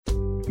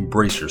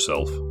brace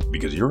yourself,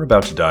 because you're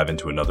about to dive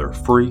into another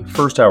free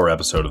first-hour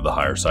episode of the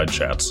Higher Side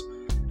Chats,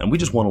 and we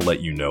just want to let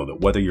you know that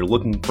whether you're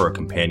looking for a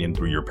companion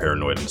through your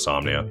paranoid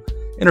insomnia,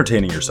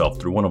 entertaining yourself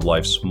through one of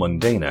life's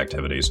mundane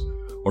activities,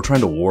 or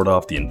trying to ward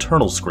off the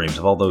internal screams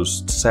of all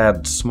those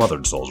sad,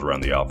 smothered souls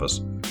around the office,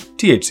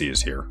 THC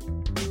is here.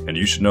 And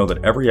you should know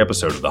that every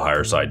episode of the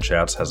Higher Side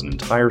Chats has an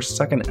entire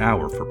second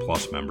hour for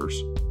Plus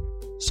members.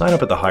 Sign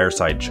up at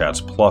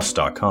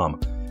thehighersidechatsplus.com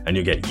and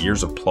you'll get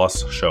years of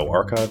Plus show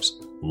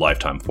archives,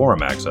 lifetime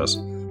forum access,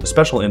 a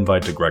special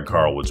invite to Greg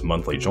Carlwood's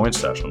monthly joint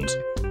sessions,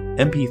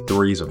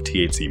 MP3s of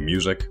THC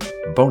music,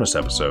 bonus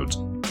episodes,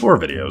 tour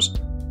videos,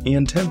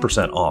 and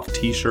 10% off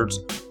t-shirts,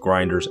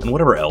 grinders, and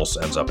whatever else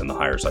ends up in the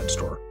Higher Side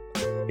store.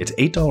 It's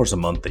 $8 a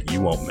month that you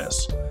won't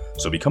miss,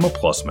 so become a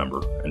Plus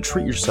member and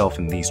treat yourself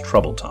in these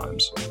troubled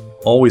times.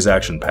 Always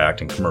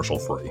action-packed and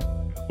commercial-free,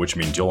 which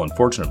means you'll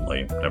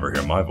unfortunately never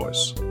hear my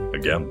voice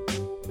again.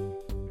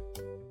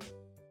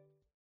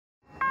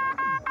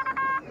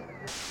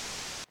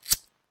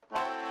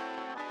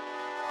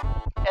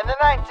 In the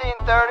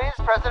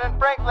 1930s, President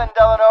Franklin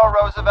Delano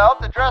Roosevelt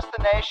addressed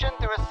the nation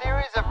through a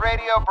series of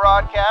radio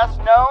broadcasts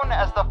known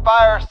as the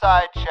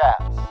Fireside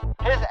Chats.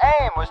 His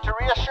aim was to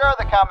reassure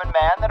the common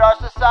man that our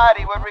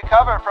society would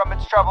recover from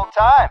its troubled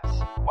times.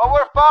 Well,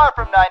 we're far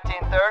from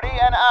 1930,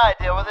 and I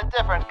deal with a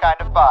different kind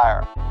of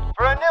fire.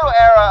 For a new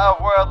era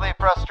of worldly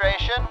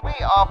frustration, we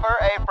offer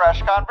a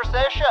fresh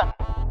conversation.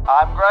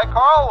 I'm Greg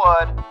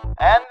Carlwood,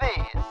 and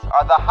these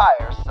are the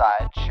Higher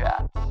Side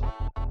Chats.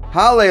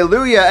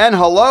 Hallelujah and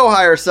hello,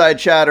 Higher Side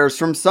Chatters.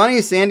 From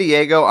sunny San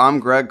Diego, I'm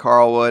Greg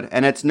Carlwood,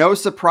 and it's no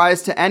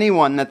surprise to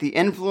anyone that the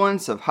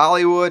influence of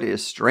Hollywood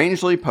is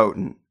strangely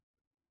potent.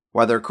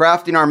 Whether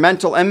crafting our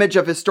mental image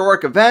of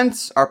historic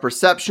events, our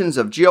perceptions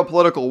of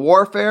geopolitical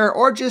warfare,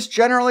 or just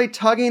generally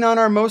tugging on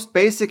our most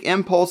basic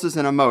impulses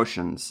and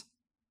emotions,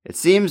 it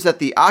seems that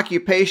the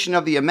occupation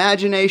of the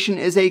imagination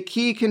is a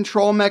key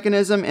control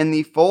mechanism in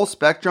the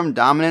full-spectrum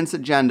dominance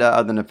agenda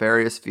of the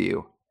nefarious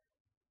few.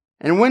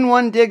 And when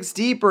one digs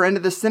deeper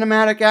into the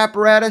cinematic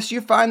apparatus,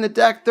 you find the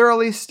deck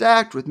thoroughly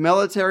stacked with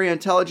military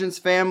intelligence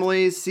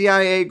families,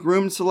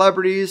 CIA-groomed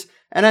celebrities,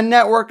 and a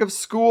network of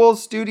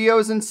schools,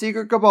 studios, and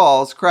secret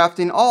cabals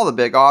crafting all the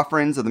big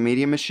offerings of the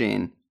media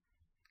machine.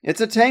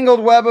 It's a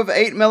tangled web of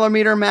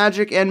 8mm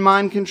magic and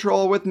mind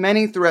control with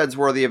many threads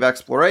worthy of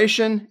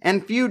exploration,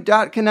 and few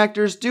dot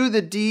connectors do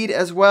the deed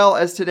as well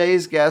as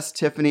today's guest,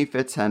 Tiffany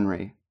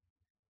FitzHenry.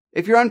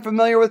 If you're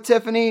unfamiliar with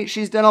Tiffany,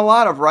 she's done a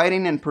lot of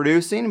writing and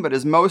producing, but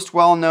is most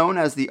well known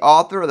as the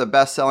author of the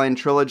best-selling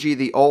trilogy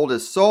The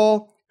Oldest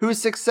Soul,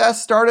 whose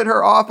success started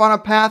her off on a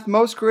path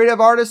most creative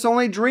artists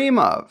only dream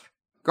of,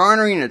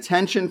 garnering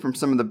attention from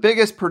some of the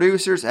biggest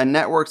producers and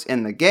networks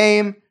in the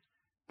game.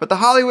 But the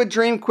Hollywood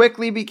dream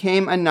quickly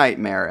became a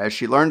nightmare as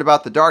she learned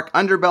about the dark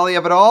underbelly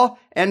of it all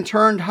and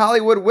turned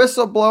Hollywood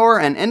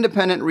whistleblower and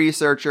independent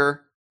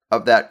researcher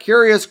of that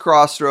curious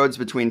crossroads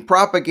between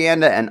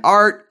propaganda and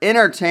art,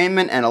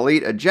 entertainment and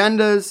elite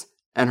agendas,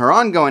 and her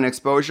ongoing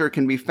exposure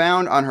can be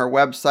found on her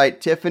website,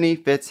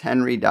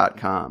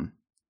 tiffanyfitzhenry.com.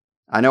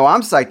 I know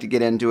I'm psyched to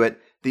get into it.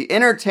 The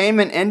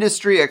entertainment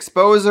industry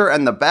exposer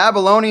and the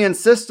Babylonian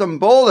system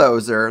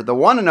bulldozer, the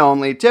one and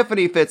only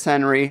Tiffany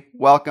FitzHenry.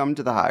 Welcome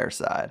to the Higher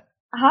Side.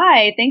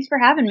 Hi, thanks for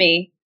having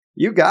me.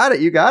 You got it.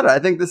 I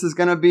think this is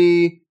going to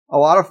be a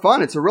lot of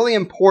fun. It's a really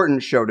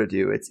important show to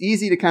do. It's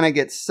easy to kind of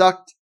get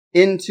sucked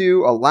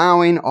into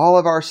allowing all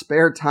of our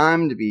spare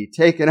time to be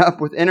taken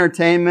up with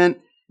entertainment.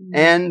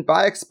 And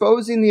by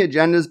exposing the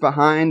agendas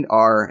behind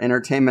our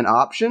entertainment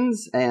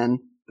options and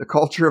the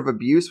culture of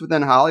abuse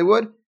within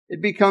Hollywood,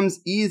 it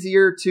becomes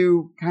easier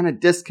to kind of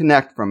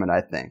disconnect from it,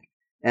 I think.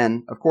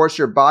 And of course,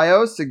 your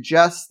bio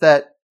suggests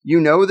that you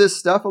know this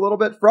stuff a little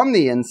bit from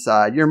the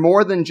inside. You're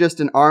more than just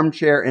an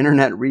armchair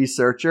internet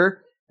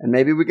researcher, and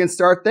maybe we can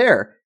start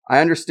there. I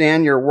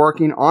understand you're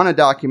working on a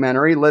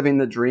documentary, Living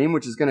the Dream,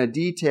 which is going to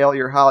detail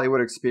your Hollywood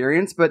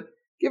experience, but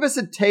give us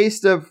a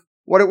taste of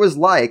what it was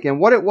like and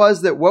what it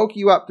was that woke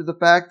you up to the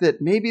fact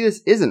that maybe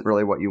this isn't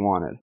really what you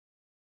wanted.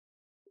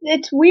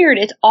 It's weird.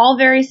 It's all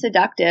very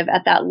seductive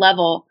at that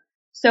level.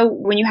 So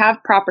when you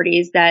have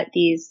properties that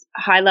these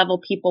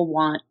high-level people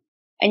want,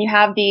 and you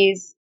have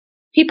these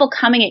people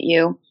coming at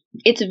you,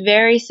 it's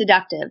very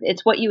seductive.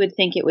 It's what you would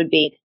think it would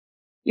be.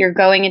 You're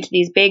going into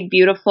these big,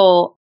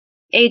 beautiful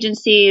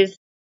agencies.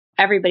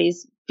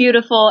 Everybody's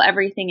beautiful.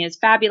 Everything is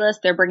fabulous.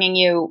 They're bringing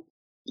you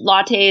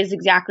lattes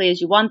exactly as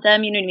you want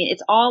them. You know what I mean?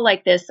 It's all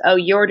like this, oh,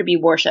 you're to be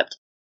worshipped.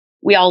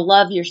 We all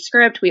love your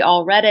script. We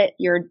all read it.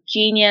 You're a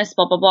genius,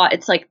 blah, blah, blah.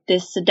 It's like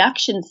this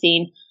seduction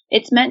scene.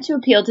 It's meant to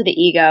appeal to the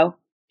ego.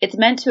 It's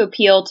meant to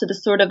appeal to the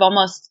sort of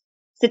almost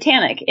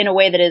satanic in a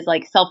way that is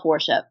like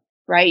self-worship,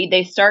 right?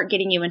 They start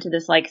getting you into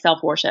this like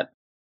self-worship.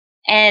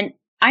 And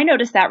I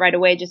noticed that right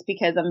away just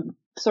because I'm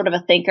sort of a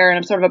thinker and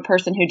I'm sort of a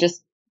person who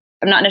just,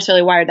 I'm not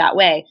necessarily wired that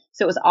way.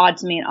 So it was odd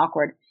to me and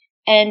awkward.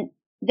 And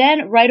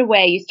then right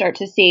away you start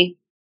to see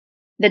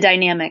the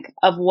dynamic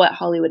of what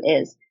Hollywood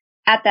is.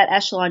 At that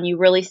echelon, you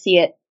really see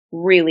it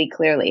really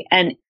clearly.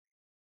 And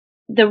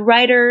the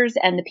writers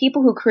and the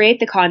people who create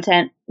the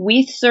content,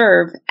 we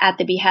serve at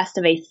the behest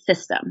of a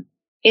system.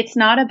 It's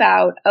not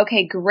about,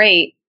 okay,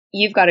 great,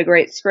 you've got a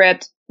great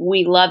script,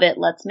 we love it,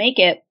 let's make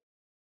it.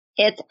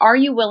 It's, are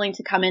you willing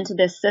to come into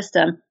this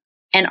system,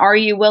 and are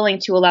you willing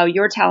to allow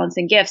your talents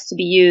and gifts to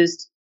be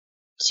used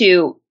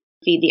to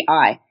feed the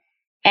eye?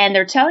 And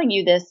they're telling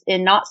you this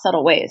in not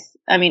subtle ways.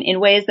 I mean, in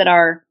ways that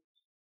are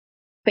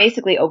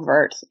basically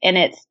overt. And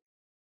it's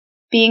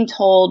being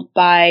told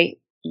by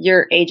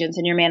your agents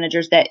and your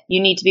managers that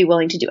you need to be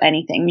willing to do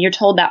anything. You're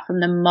told that from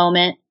the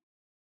moment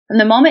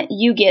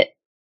you get,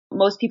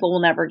 most people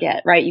will never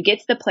get, right? You get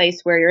to the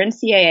place where you're in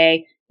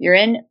CAA, you're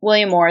in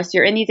William Morris,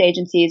 you're in these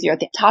agencies, you're at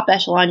the top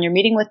echelon, you're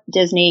meeting with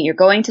Disney, you're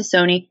going to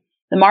Sony,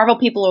 the Marvel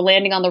people are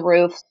landing on the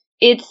roof.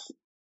 It's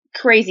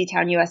crazy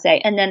town USA.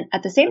 And then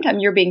at the same time,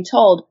 you're being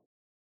told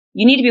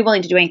you need to be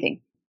willing to do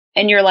anything.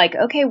 And you're like,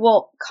 okay,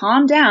 well,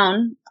 calm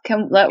down.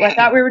 I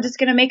thought we were just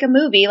going to make a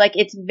movie. Like,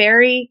 it's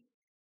very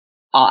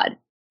odd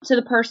to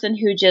the person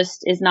who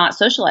just is not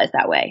socialized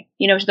that way.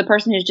 You know, to the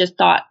person who's just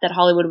thought that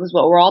Hollywood was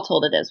what we're all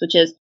told it is, which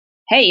is,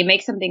 hey, you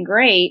make something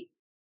great,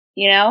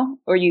 you know,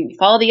 or you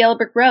follow the yellow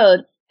brick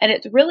road. And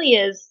it really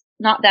is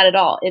not that at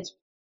all. It's,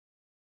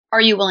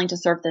 are you willing to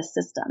serve this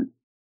system?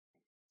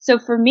 So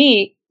for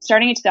me,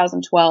 starting in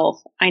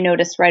 2012, I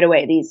noticed right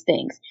away these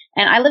things.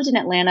 And I lived in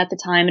Atlanta at the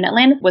time, and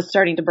Atlanta was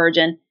starting to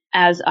burgeon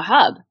as a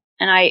hub.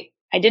 And I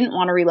didn't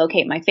want to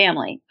relocate my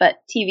family, but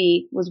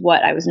TV was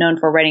what I was known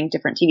for, writing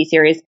different TV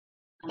series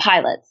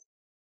pilots.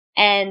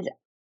 And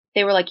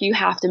they were like, you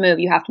have to move,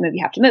 you have to move,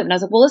 you have to move. And I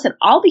was like, well, listen,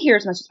 I'll be here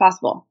as much as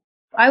possible.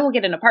 I will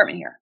get an apartment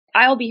here.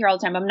 I will be here all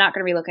the time. I'm not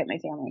going to relocate my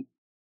family.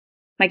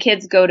 My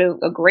kids go to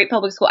a great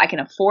public school. I can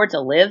afford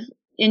to live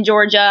in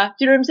Georgia.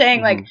 Do you know what I'm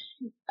saying? Mm-hmm. Like,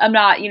 I'm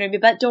not, you know,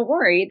 but don't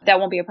worry, that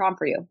won't be a problem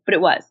for you. But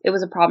it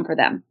was a problem for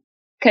them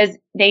because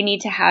they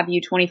need to have you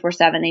 24/7.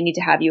 They need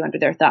to have you under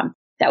their thumb.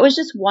 That was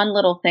just one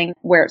little thing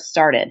where it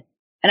started.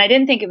 And I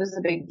didn't think it was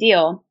a big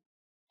deal.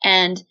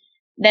 And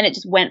then it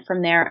just went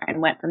from there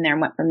and went from there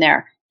and went from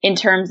there in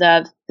terms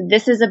of,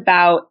 this is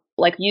about,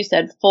 like you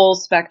said, full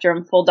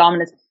spectrum, full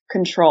dominance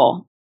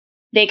control.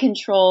 They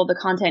control the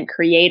content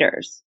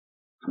creators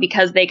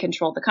because they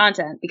control the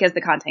content, because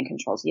the content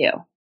controls you.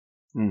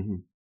 Mm-hmm.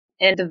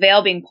 And the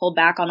veil being pulled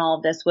back on all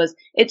of this was,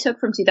 it took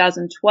from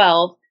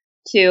 2012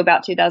 to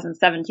about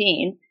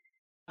 2017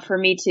 for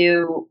me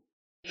to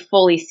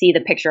fully see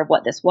the picture of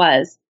what this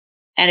was.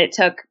 And it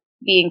took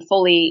being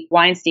fully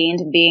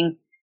Weinsteined and being,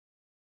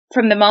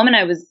 from the moment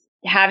I was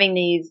having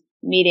these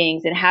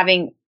meetings and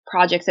having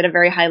projects at a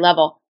very high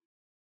level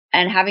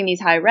and having these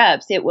high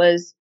reps, it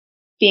was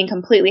being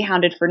completely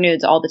hounded for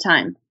nudes all the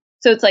time.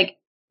 So it's like,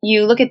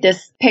 you look at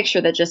this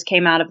picture that just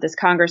came out of this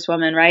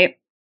congresswoman, right?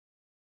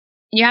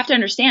 You have to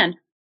understand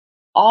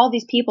all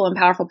these people in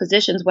powerful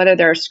positions, whether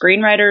they're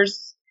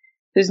screenwriters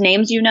whose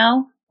names you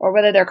know, or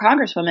whether they're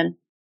congresswomen,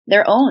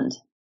 they're owned.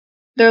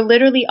 They're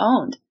literally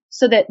owned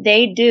so that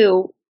they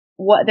do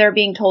what they're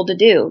being told to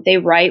do. They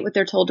write what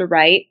they're told to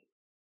write.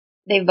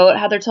 They vote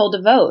how they're told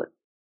to vote.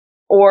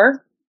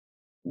 Or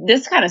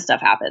this kind of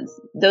stuff happens.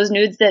 Those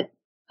nudes that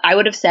I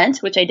would have sent,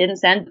 which I didn't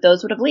send,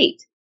 those would have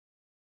leaked.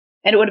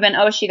 And it would have been,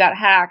 oh, she got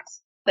hacked.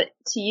 But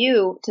to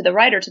you, to the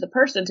writer, to the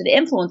person, to the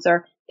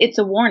influencer, it's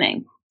a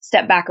warning.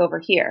 Step back over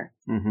here.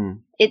 Mm-hmm.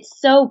 It's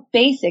so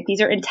basic.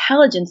 These are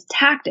intelligence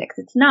tactics.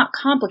 It's not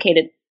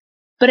complicated.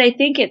 But I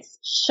think it's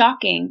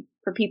shocking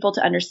for people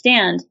to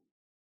understand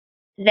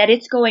that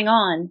it's going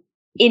on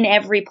in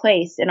every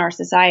place in our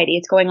society.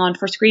 It's going on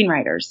for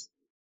screenwriters.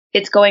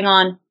 It's going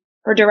on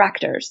for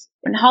directors.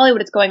 In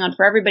Hollywood, it's going on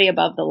for everybody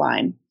above the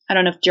line. I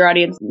don't know if your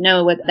audience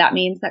know what that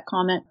means, that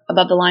comment,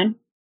 above the line.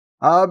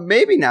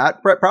 Maybe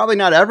not. Probably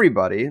not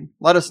everybody.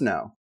 Let us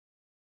know.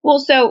 Well,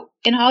 so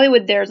in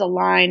Hollywood, there's a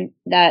line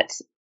that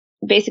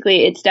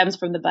basically it stems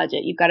from the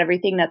budget. You've got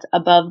everything that's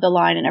above the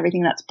line and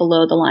everything that's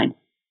below the line.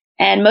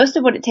 And most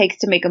of what it takes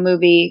to make a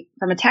movie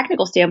from a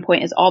technical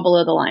standpoint is all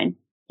below the line.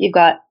 You've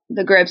got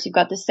the grips, you've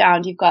got the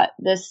sound, you've got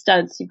the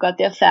stunts, you've got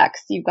the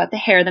effects, you've got the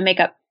hair, the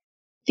makeup.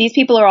 These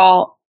people are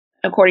all,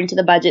 according to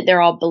the budget,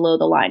 they're all below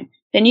the line.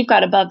 Then you've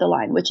got above the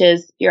line, which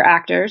is your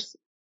actors,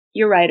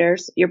 your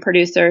writers, your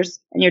producers,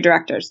 and your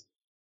directors.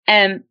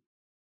 And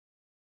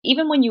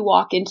even when you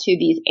walk into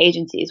these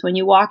agencies, when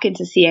you walk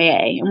into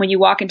CAA, and when you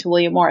walk into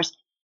William Morris,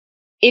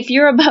 if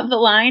you're above the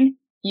line,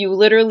 you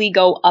literally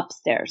go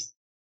upstairs.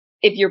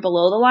 If you're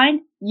below the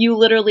line, you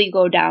literally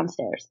go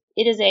downstairs.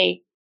 It is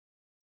a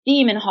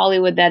theme in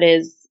Hollywood that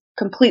is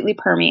completely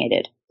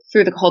permeated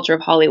through the culture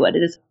of Hollywood. It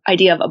is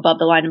idea of above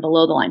the line and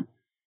below the line.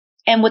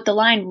 And what the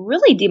line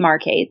really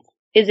demarcates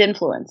is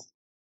influence.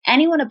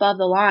 Anyone above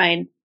the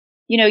line,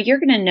 you know, you're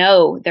going to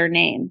know their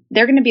name.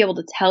 They're going to be able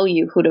to tell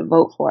you who to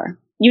vote for.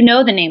 You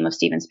know the name of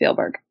Steven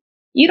Spielberg.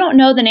 You don't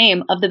know the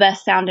name of the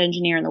best sound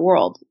engineer in the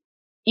world.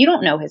 You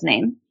don't know his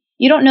name.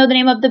 You don't know the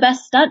name of the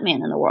best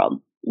stuntman in the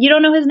world. You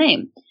don't know his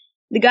name.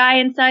 The guy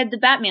inside the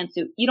Batman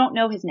suit, you don't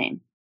know his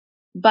name.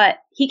 But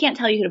he can't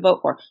tell you who to vote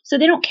for. So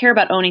they don't care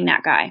about owning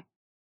that guy.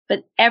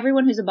 But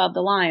everyone who's above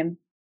the line,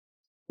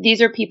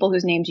 these are people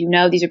whose names you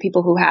know. These are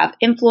people who have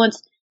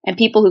influence. and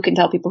people who can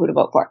tell people who to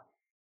vote for.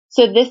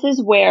 So this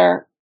is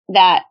where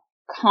that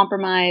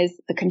compromise,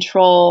 the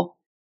control,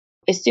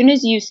 as soon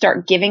as you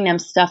start giving them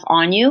stuff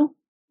on you,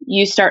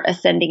 you start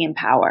ascending in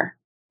power.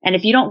 And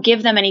if you don't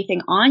give them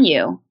anything on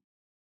you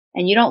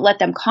and you don't let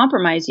them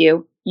compromise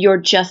you,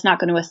 you're just not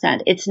going to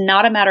ascend. It's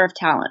not a matter of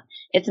talent.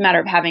 It's a matter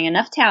of having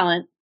enough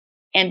talent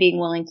and being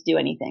willing to do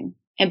anything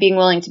and being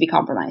willing to be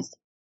compromised.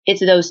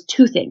 It's those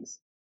two things.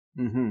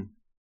 Mm-hmm.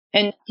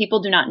 And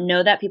people do not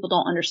know that. People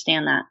don't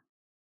understand that.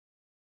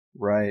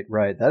 Right.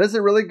 That is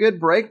a really good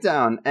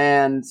breakdown.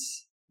 And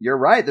you're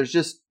right. There's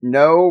just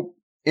no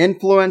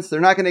influence.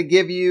 They're not going to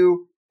give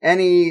you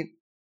any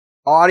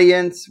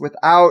audience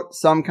without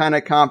some kind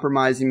of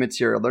compromising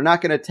material. They're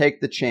not going to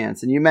take the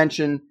chance. And you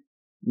mentioned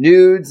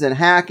nudes and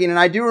hacking. And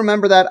I do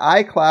remember that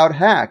iCloud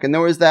hack. And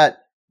there was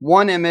that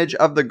one image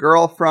of the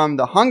girl from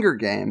the Hunger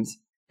Games.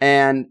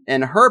 And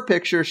in her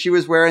picture, she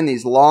was wearing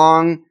these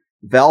long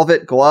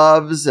velvet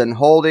gloves and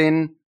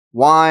holding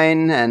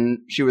wine, and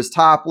she was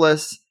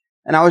topless.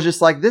 And I was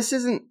just like, this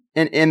isn't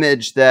an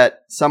image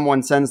that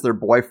someone sends their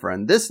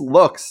boyfriend. This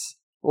looks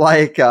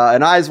like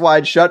an Eyes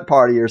Wide Shut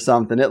party or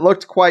something. It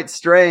looked quite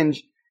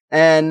strange.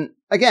 And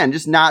again,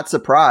 just not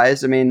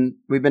surprised. I mean,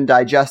 we've been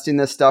digesting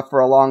this stuff for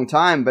a long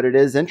time, but it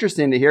is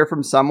interesting to hear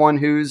from someone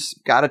who's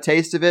got a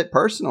taste of it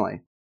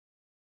personally.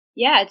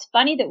 Yeah, it's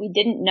funny that we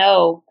didn't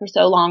know for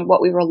so long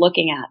what we were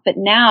looking at, but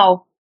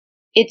now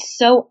it's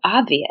so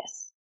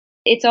obvious.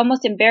 It's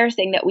almost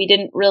embarrassing that we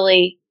didn't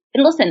really.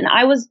 And listen,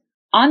 I was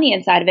on the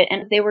inside of it,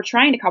 and they were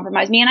trying to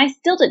compromise me, and I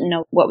still didn't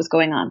know what was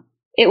going on.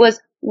 It was,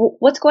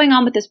 what's going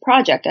on with this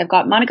project? I've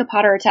got Monica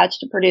Potter attached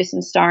to produce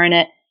and star in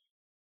it.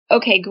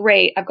 Okay,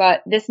 great. I've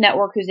got this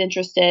network who's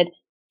interested.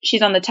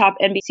 She's on the top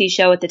NBC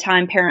show at the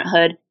time,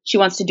 Parenthood. She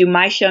wants to do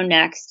my show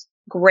next.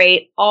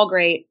 Great. All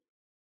great.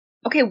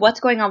 Okay, what's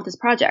going on with this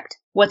project?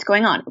 What's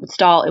going on? It would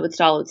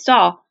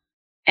stall.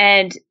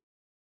 And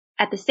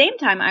at the same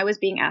time, I was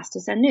being asked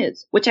to send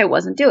nudes, which I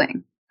wasn't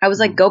doing. I was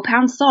like, go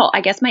pound salt.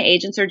 I guess my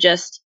agents are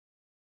just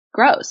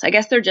gross. I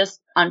guess they're just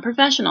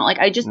unprofessional. Like,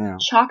 I just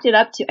chalked it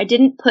up to, I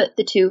didn't put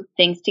the two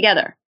things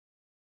together,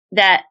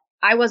 that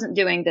I wasn't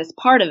doing this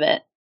part of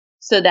it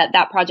so that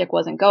that project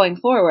wasn't going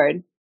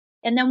forward.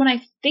 And then when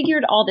I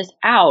figured all this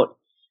out,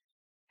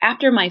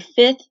 after my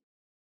fifth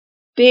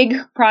big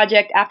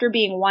project, after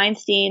being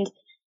Weinsteined,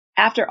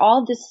 after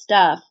all this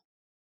stuff,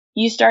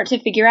 you start to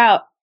figure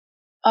out,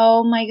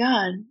 oh my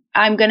God,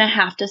 I'm going to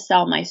have to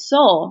sell my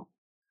soul.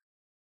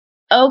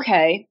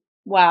 Okay,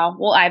 wow.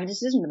 Well, I have a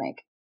decision to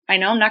make. I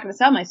know I'm not going to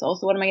sell my soul,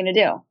 so what am I going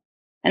to do?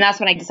 And that's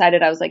when I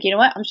decided, I was like, you know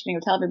what? I'm just going to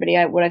go tell everybody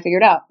what I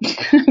figured out,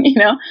 you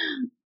know?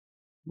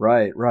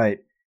 Right.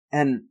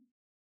 And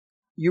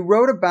you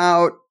wrote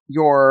about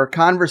your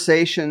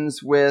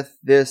conversations with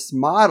this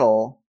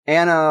model,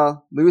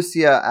 Ana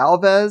Lucia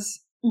Alves.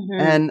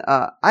 Mm-hmm. And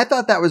I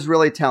thought that was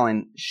really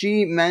telling.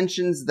 She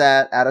mentions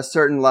that at a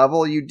certain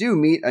level, you do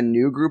meet a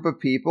new group of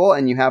people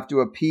and you have to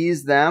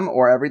appease them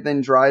or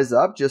everything dries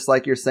up, just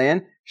like you're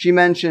saying. She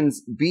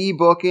mentions bee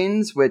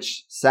bookings,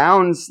 which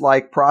sounds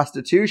like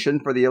prostitution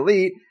for the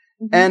elite.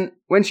 Mm-hmm. And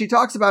when she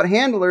talks about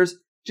handlers,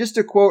 just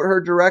to quote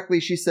her directly,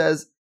 she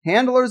says,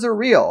 "Handlers are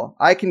real.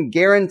 I can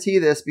guarantee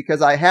this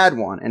because I had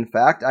one. In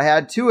fact, I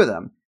had two of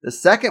them. The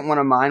second one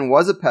of mine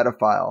was a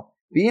pedophile.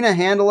 Being a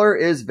handler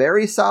is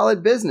very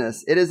solid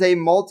business. It is a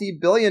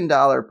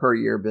multi-billion-dollar per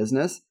year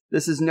business.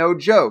 This is no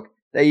joke.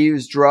 They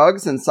use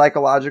drugs and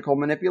psychological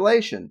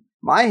manipulation.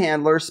 My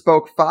handler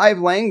spoke 5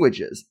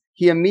 languages.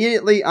 He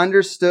immediately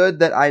understood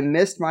that I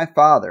missed my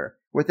father.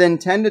 Within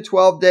 10 to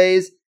 12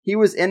 days, he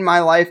was in my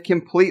life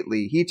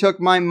completely. He took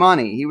my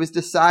money. He was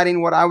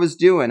deciding what I was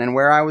doing and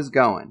where I was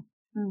going."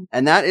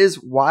 And that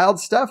is wild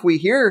stuff. We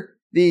hear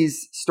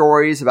these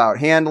stories about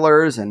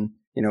handlers and,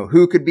 you know,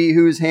 who could be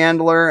whose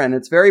handler, and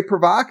it's very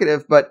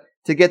provocative, but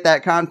to get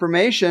that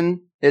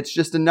confirmation, it's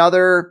just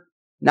another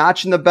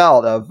notch in the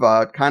belt of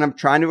kind of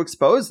trying to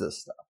expose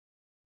this stuff.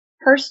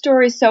 Her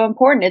story is so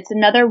important. It's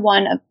another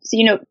one of, so,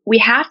 you know, we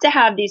have to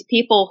have these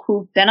people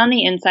who've been on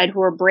the inside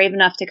who are brave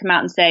enough to come out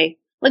and say,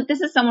 look,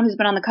 this is someone who's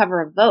been on the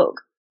cover of Vogue.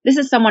 This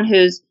is someone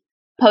who's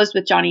posed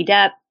with Johnny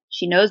Depp.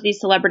 She knows these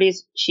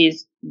celebrities.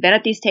 She's been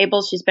at these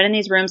tables. She's been in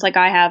these rooms like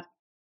I have.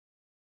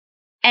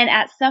 And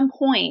at some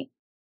point,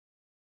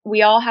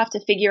 we all have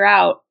to figure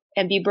out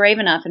and be brave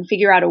enough and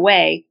figure out a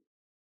way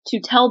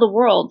to tell the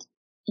world,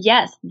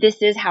 yes,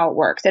 this is how it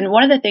works. And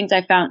one of the things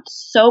I found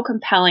so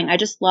compelling, I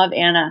just love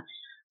Ana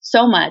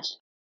so much.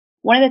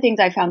 One of the things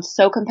I found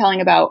so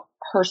compelling about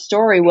her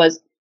story was,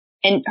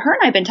 and her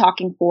and I have been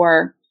talking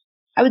for,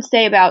 I would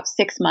say about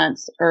 6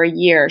 months or a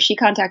year. She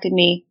contacted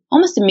me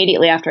almost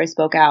immediately after I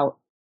spoke out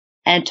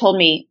and told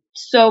me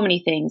so many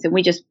things. And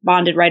we just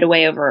bonded right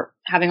away over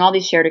having all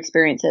these shared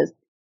experiences.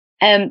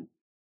 And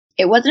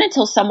it wasn't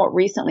until somewhat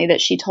recently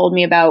that she told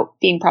me about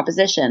being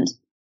propositioned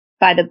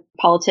by the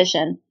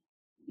politician,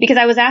 because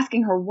I was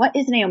asking her, what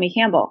is Naomi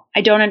Campbell?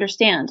 I don't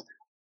understand.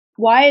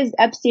 Why is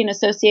Epstein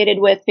associated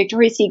with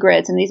Victoria's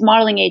Secrets and these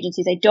modeling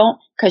agencies? I don't,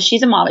 because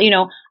she's a model, you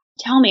know,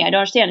 tell me, I don't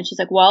understand. And she's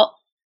like, well,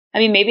 I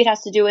mean, maybe it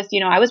has to do with,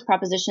 I was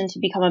propositioned to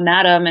become a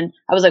madam, and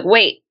I was like,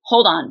 wait,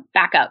 hold on,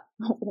 back up.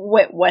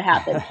 What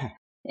happened?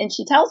 And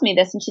she tells me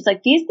this, and she's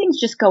like, these things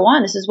just go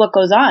on. This is what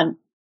goes on.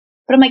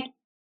 But I'm like,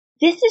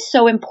 this is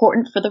so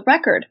important for the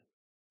record,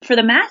 for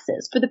the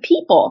masses, for the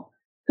people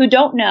who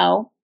don't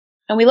know.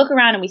 And we look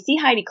around and we see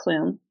Heidi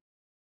Klum,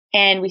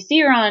 and we see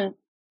her on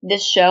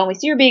this show, and we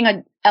see her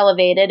being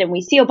elevated, and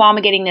we see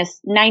Obama getting this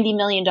 $90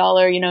 million,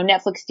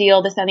 Netflix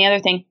deal, this and the other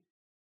thing.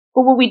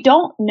 But what we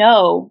don't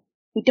know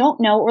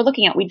what we're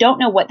looking at. We don't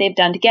know what they've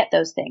done to get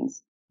those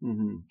things.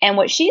 Mm-hmm. And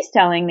what she's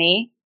telling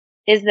me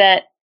is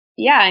that,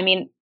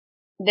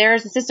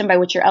 there's a system by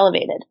which you're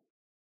elevated.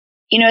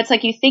 It's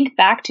like you think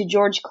back to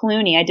George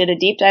Clooney. I did a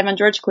deep dive on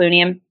George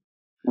Clooney, and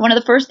one of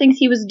the first things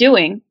he was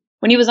doing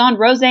when he was on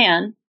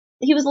Roseanne,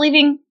 he was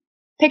leaving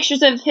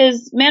pictures of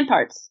his man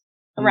parts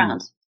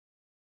around.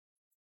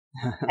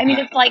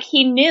 It's like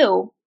he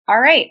knew, all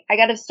right, I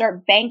got to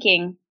start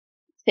banking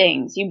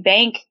things. You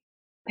bank.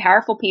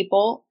 Powerful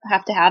people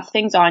have to have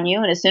things on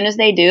you, and as soon as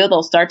they do,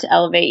 they'll start to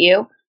elevate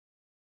you.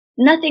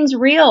 Nothing's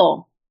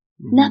real.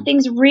 Mm-hmm.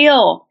 Nothing's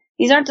real.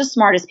 These aren't the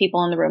smartest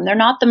people in the room. They're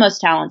not the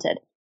most talented.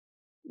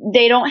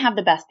 They don't have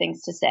the best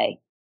things to say.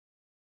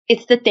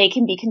 It's that they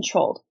can be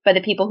controlled by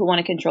the people who want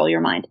to control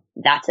your mind.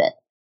 That's it.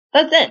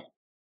 That's it.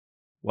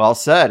 Well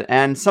said.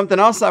 And something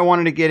else I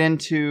wanted to get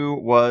into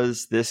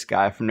was this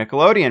guy from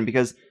Nickelodeon,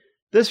 because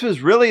this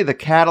was really the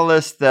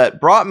catalyst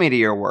that brought me to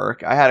your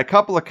work. I had a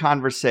couple of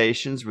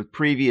conversations with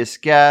previous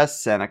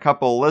guests and a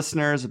couple of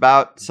listeners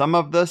about some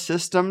of the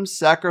system's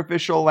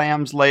sacrificial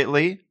lambs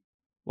lately,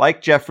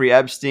 like Jeffrey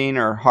Epstein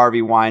or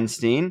Harvey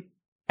Weinstein.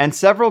 And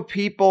several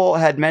people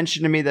had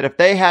mentioned to me that if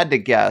they had to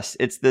guess,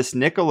 it's this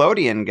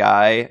Nickelodeon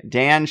guy,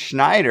 Dan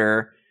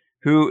Schneider,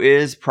 who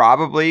is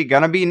probably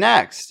going to be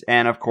next.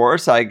 And of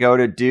course, I go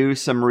to do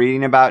some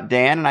reading about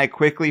Dan, and I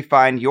quickly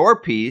find your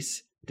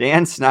piece.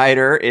 Dan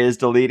Schneider is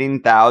deleting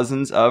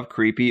thousands of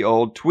creepy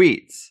old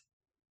tweets,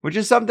 which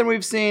is something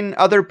we've seen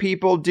other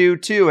people do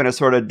too in a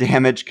sort of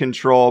damage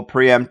control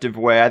preemptive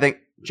way. I think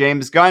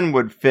James Gunn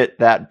would fit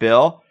that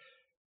bill.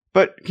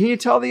 But can you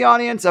tell the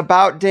audience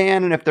about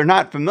Dan, and if they're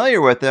not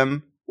familiar with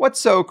him, what's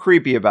so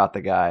creepy about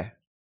the guy?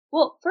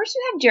 Well, first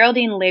you have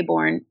Geraldine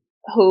Laybourne,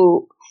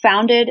 who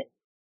founded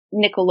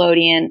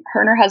Nickelodeon.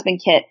 Her and her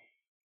husband Kit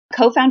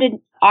co-founded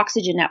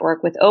Oxygen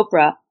Network with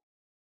Oprah,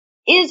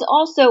 is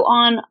also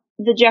on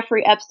the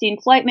Jeffrey Epstein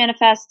flight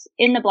manifest,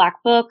 in the Black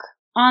Book,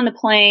 on the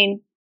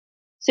plane.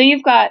 So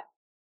you've got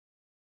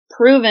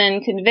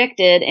proven,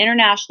 convicted,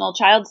 international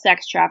child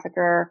sex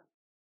trafficker,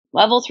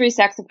 level 3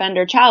 sex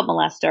offender, child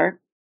molester,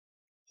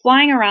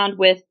 flying around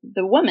with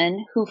the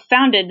woman who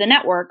founded the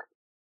network,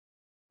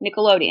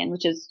 Nickelodeon,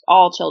 which is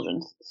all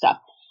children's stuff.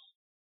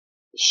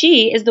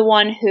 She is the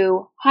one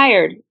who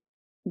hired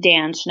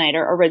Dan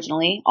Schneider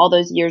originally, all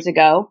those years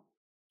ago.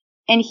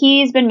 And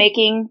he's been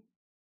making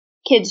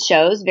kids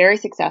shows very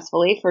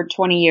successfully for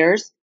 20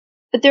 years.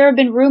 But there have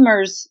been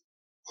rumors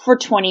for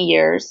 20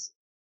 years,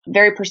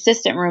 very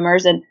persistent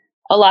rumors, and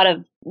a lot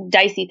of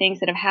dicey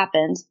things that have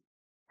happened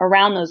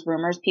around those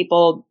rumors,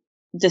 people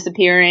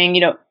disappearing,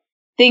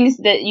 things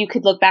that you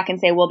could look back and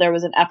say, well, there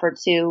was an effort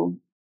to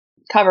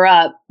cover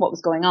up what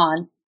was going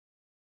on.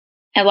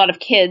 And a lot of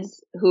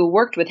kids who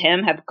worked with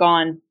him have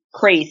gone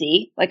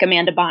crazy, like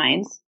Amanda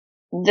Bynes.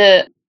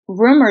 The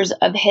rumors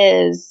of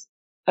his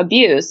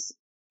abuse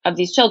of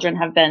these children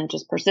have been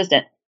just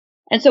persistent.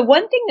 And so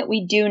one thing that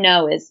we do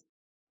know is,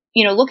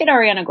 look at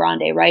Ariana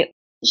Grande, right?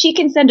 She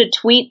can send a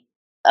tweet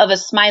of a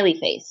smiley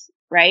face,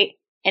 right?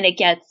 And it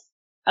gets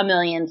 1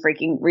 million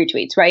freaking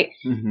retweets, right?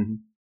 Mm-hmm.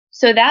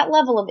 So that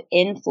level of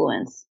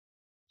influence,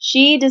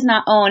 she does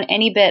not own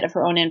any bit of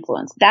her own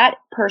influence. That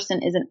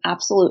person is an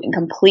absolute and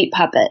complete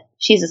puppet.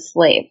 She's a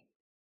slave.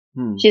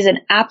 She's an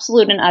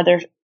absolute and utter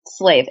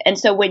slave. And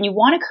so when you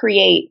want to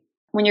create,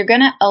 when you're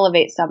going to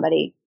elevate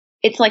somebody,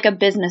 it's like a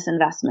business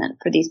investment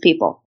for these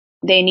people.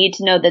 They need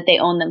to know that they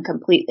own them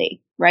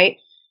completely, right?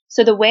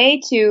 So the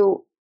way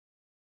to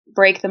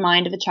break the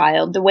mind of a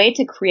child, the way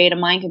to create a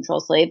mind control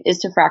slave is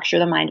to fracture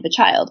the mind of a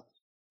child.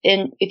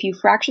 And if you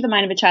fracture the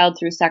mind of a child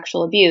through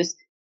sexual abuse,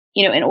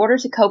 in order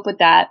to cope with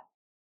that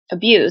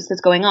abuse that's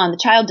going on, the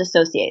child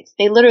dissociates.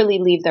 They literally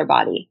leave their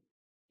body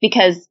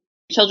because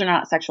children are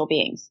not sexual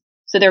beings.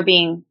 So they're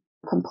being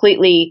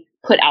completely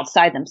put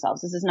outside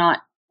themselves. This is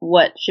not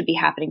what should be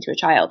happening to a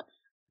child.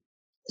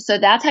 So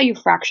that's how you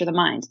fracture the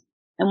mind.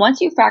 And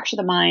once you fracture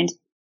the mind,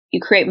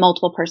 you create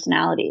multiple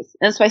personalities.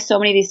 And that's why so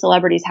many of these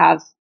celebrities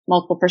have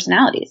multiple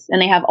personalities,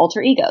 and they have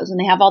alter egos, and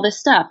they have all this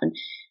stuff. And,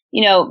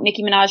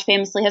 Nicki Minaj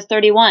famously has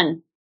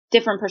 31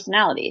 different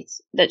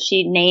personalities that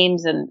she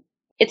names, and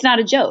it's not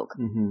a joke.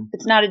 Mm-hmm.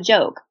 It's not a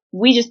joke.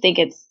 We just think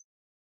it's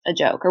a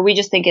joke, or we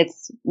just think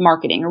it's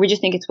marketing, or we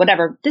just think it's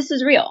whatever. This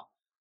is real.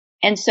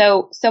 And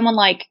so someone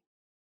like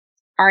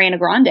Ariana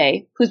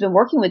Grande, who's been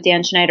working with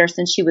Dan Schneider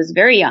since she was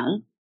very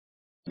young,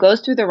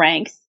 goes through the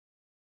ranks,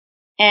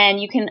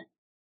 and you can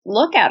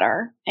look at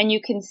her and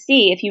you can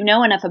see, if you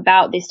know enough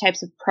about these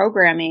types of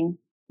programming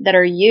that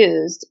are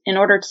used in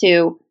order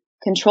to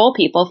control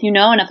people, if you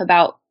know enough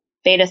about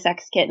beta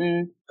sex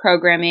kitten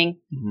programming.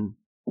 Mm-hmm.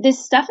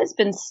 This stuff has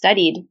been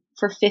studied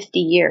for 50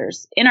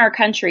 years in our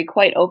country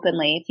quite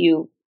openly. If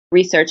you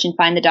research and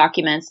find the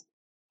documents,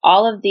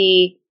 all of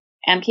the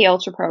MK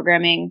Ultra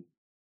programming,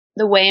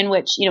 the way in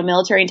which,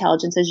 military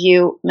intelligence, as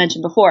you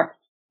mentioned before,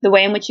 the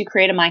way in which you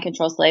create a mind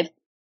control slave,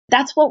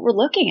 that's what we're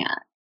looking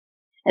at.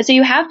 And so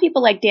you have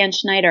people like Dan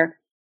Schneider,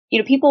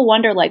 people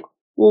wonder like,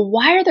 well,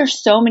 why are there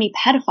so many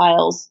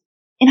pedophiles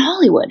in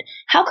Hollywood?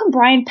 How come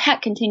Brian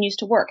Peck continues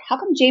to work? How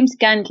come James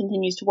Gunn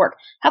continues to work?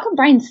 How come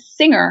Bryan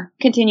Singer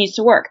continues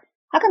to work?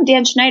 How come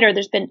Dan Schneider,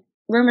 there's been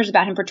rumors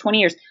about him for 20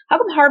 years. How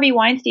come Harvey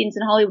Weinstein's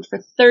in Hollywood for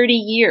 30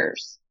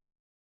 years?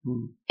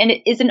 And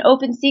it is an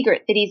open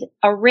secret that he's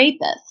a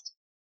rapist.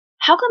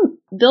 How come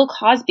Bill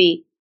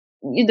Cosby,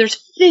 there's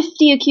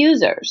 50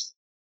 accusers?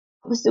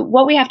 So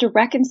what we have to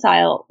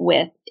reconcile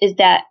with is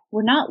that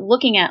we're not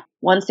looking at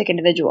one sick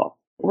individual.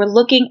 We're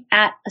looking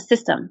at a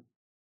system.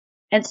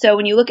 And so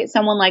when you look at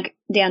someone like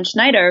Dan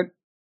Schneider,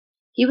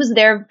 he was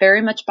there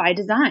very much by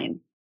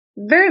design,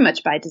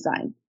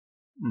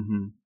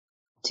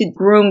 to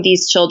groom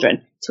these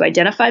children, to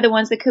identify the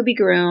ones that could be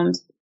groomed,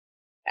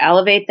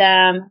 elevate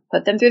them,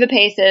 put them through the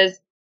paces,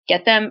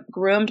 get them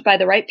groomed by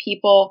the right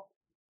people.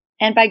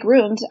 And by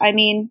groomed, I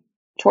mean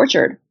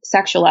tortured,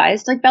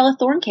 sexualized, like Bella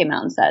Thorne came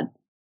out and said.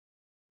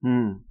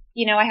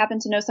 I happen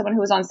to know someone who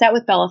was on set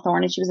with Bella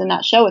Thorne, and she was in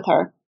that show with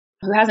her,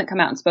 who hasn't come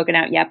out and spoken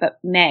out yet, but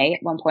may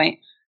at one point,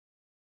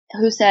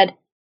 who said,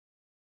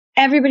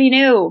 everybody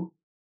knew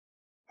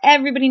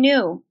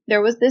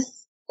there was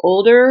this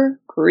older,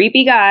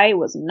 creepy guy,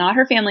 was not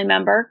her family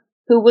member,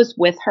 who was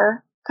with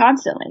her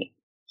constantly.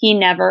 He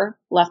never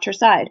left her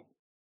side.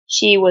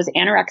 She was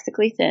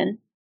anorexically thin,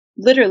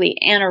 literally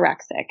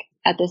anorexic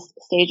at this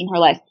stage in her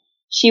life.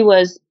 She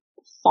was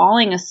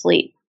falling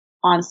asleep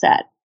on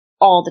set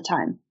all the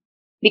time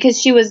because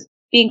she was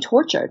being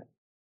tortured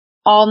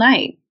all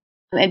night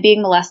and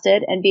being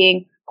molested and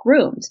being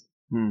groomed.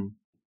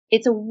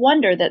 It's a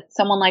wonder that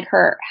someone like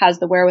her has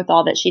the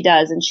wherewithal that she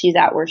does, and she's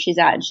at where she's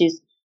at, and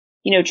she's,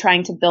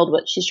 trying to build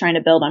what she's trying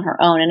to build on her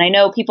own. And I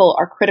know people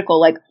are critical,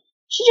 like,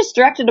 she just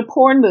directed a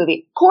porn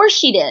movie. Of course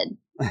she did.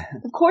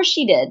 Of course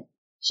she did.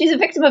 She's a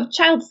victim of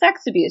child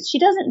sex abuse. She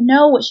doesn't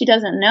know what she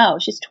doesn't know.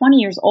 She's 20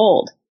 years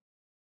old.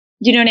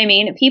 Do you know what I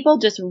mean? People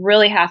just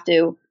really have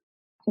to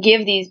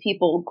give these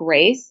people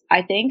grace,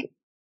 I think,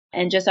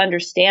 and just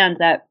understand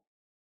that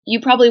you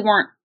probably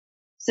weren't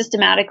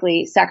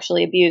systematically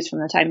sexually abused from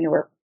the time you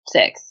were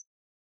 6.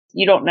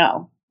 You don't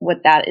know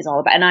what that is all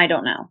about. And I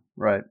don't know.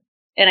 Right.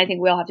 And I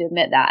think we all have to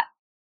admit that.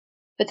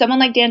 But someone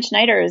like Dan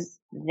Schneider is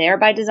there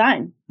by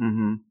design.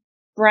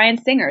 Bryan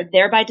Singer,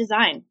 there by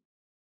design.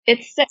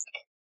 It's sick.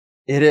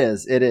 It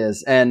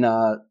is. And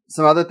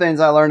some other things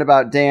I learned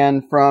about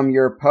Dan from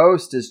your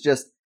post is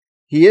just,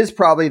 he is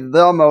probably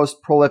the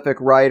most prolific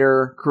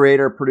writer,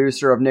 creator,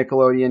 producer of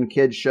Nickelodeon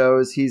kids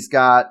shows. He's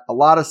got a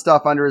lot of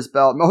stuff under his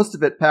belt, most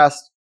of it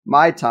past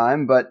my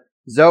time, but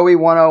Zoe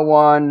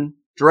 101,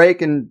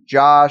 Drake and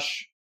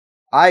Josh,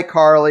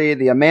 iCarly,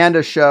 The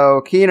Amanda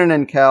Show, Kenan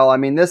and Kel. I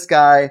mean, this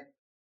guy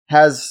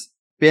has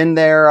been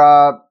their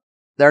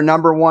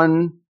number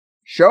one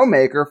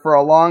showmaker for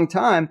a long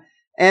time.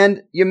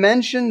 And you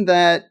mentioned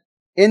that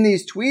in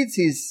these tweets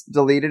he's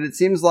deleted, it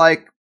seems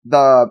like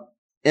the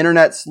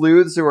internet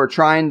sleuths who are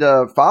trying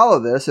to follow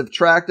this have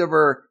tracked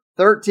over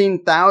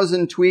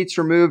 13,000 tweets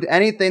removed,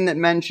 anything that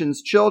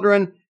mentions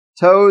children,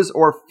 toes,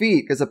 or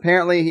feet, because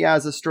apparently he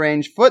has a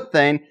strange foot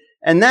thing.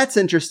 And that's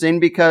interesting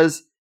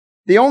because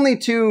the only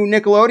 2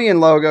 Nickelodeon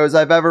logos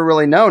I've ever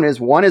really known is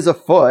one is a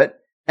foot,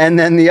 and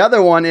then the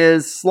other one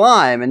is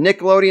slime. And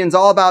Nickelodeon's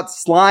all about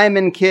slime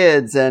and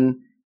kids, and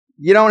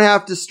you don't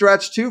have to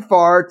stretch too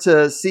far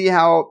to see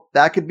how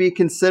that could be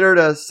considered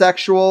a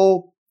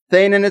sexual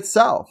thing in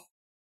itself.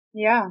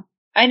 Yeah.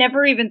 I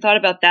never even thought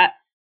about that.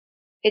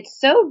 It's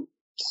so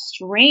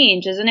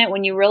strange, isn't it?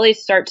 When you really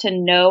start to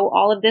know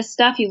all of this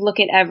stuff, you look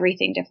at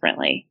everything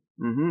differently.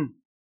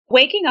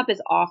 Waking up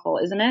is awful,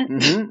 isn't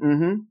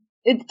it?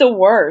 It's the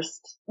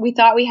worst. We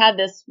thought we had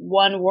this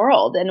one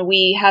world, and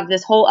we have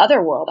this whole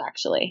other world,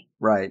 actually.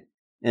 Right.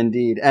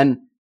 Indeed. And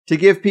to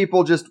give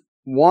people just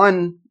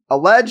one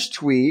alleged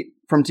tweet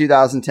from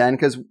 2010,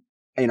 because,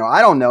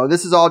 I don't know.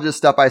 This is all just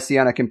stuff I see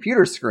on a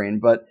computer screen,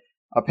 but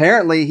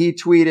apparently he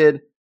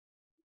tweeted,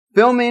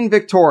 filming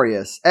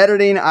Victorious,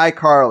 editing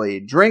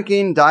iCarly,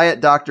 drinking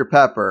Diet Dr.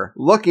 Pepper,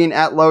 looking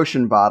at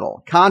lotion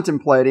bottle,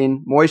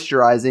 contemplating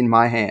moisturizing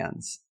my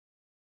hands.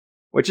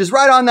 Which is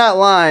right on that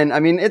line. I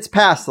mean, it's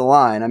past the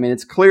line. I mean,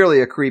 it's clearly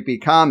a creepy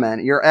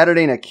comment. You're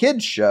editing a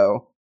kid's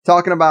show,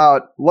 talking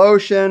about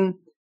lotion,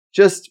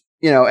 just,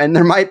 and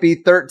there might be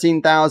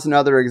 13,000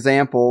 other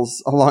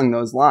examples along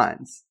those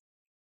lines.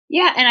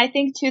 Yeah, and I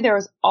think, too, there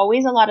was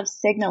always a lot of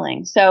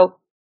signaling. So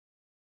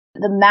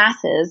the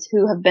masses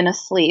who have been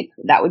asleep,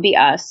 that would be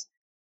us,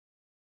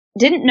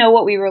 didn't know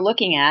what we were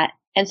looking at.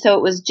 And so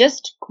it was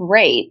just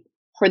great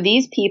for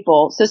these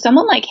people. So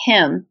someone like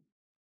him,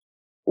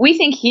 we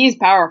think he's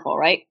powerful,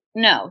 right?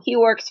 No, he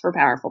works for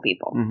powerful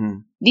people.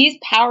 These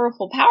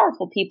powerful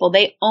people,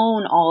 they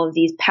own all of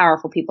these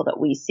powerful people that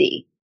we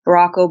see.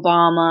 Barack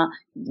Obama,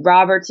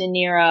 Robert De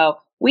Niro.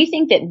 We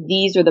think that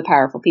these are the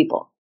powerful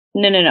people.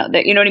 No.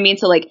 You know what I mean?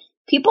 So like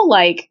people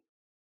like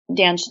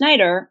Dan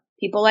Schneider,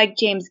 people like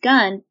James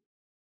Gunn,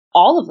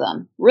 all of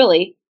them,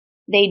 really,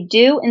 they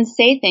do and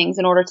say things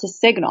in order to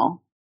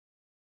signal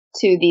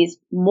to these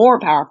more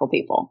powerful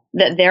people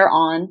that they're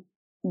on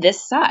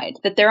this side,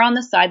 that they're on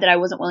the side that I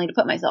wasn't willing to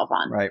put myself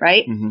on,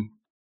 right? Mm-hmm.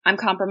 I'm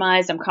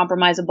compromised, I'm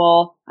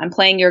compromisable, I'm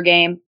playing your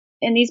game.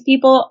 And these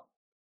people,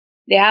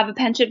 they have a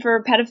penchant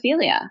for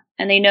pedophilia.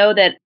 And they know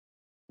that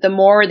the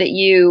more that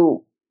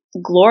you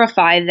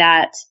glorify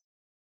that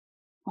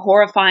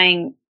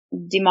horrifying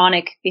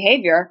demonic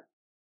behavior,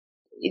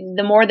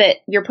 the more that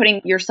you're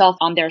putting yourself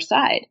on their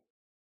side.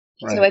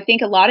 Right. So I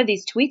think a lot of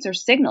these tweets are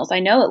signals. I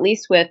know at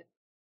least with,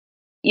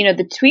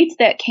 the tweets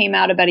that came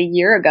out about a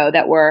year ago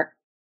that were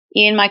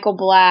Ian Michael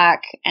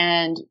Black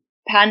and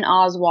Patton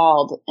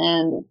Oswalt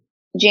and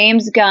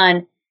James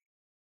Gunn,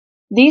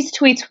 these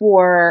tweets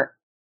were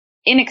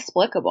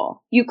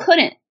inexplicable. You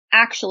couldn't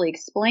actually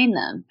explain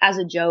them as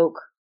a joke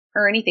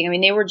or anything. I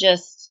mean, they were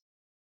just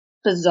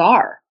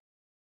bizarre,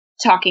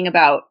 talking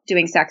about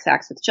doing sex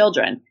acts with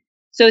children.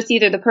 So it's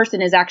either the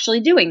person is actually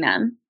doing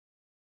them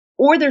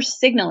or they're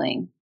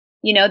signaling,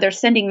 they're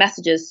sending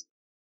messages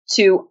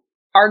to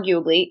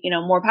arguably,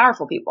 more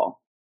powerful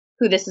people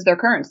who this is their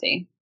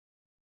currency.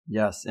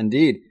 Yes,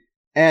 indeed.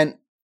 And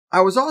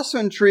I was also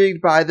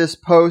intrigued by this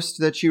post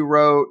that you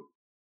wrote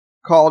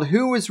called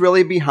 "Who is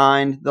Really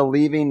Behind the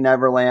Leaving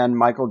Neverland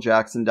Michael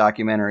Jackson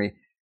Documentary?"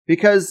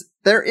 Because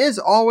there is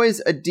always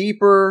a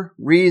deeper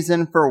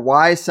reason for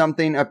why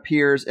something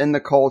appears in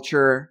the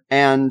culture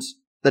and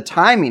the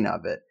timing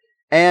of it.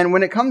 And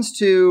when it comes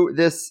to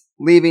this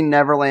Leaving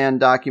Neverland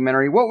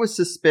documentary, what was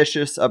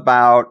suspicious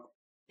about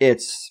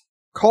its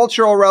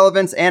cultural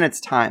relevance and its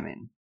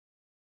timing?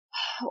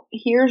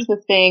 Here's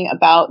the thing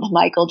about the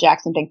Michael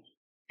Jackson thing.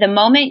 The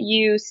moment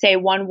you say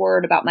one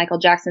word about Michael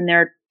Jackson,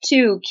 there are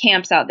two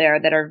camps out there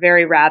that are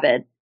very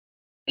rabid.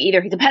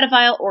 Either he's a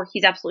pedophile or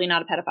he's absolutely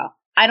not a pedophile.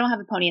 I don't have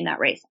a pony in that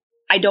race.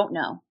 I don't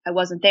know. I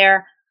wasn't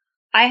there.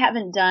 I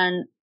haven't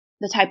done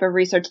the type of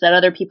research that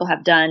other people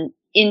have done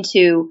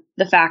into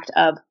the fact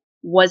of,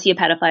 was he a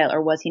pedophile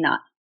or was he not?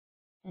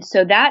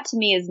 So that to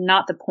me is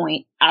not the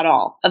point at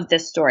all of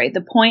this story.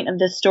 The point of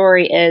this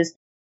story is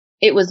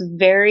it was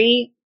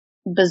very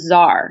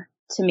bizarre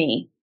to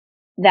me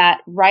that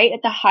right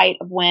at the height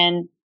of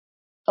when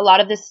a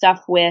lot of this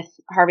stuff with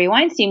Harvey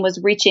Weinstein was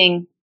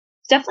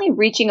definitely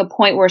reaching a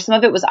point where some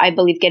of it was, I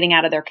believe, getting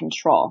out of their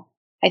control.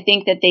 I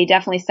think that they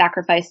definitely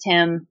sacrificed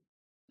him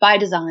by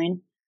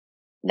design.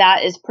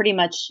 That is pretty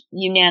much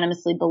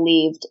unanimously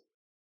believed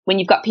when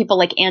you've got people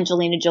like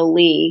Angelina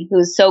Jolie, who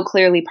is so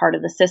clearly part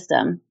of the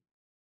system,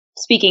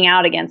 speaking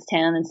out against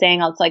him and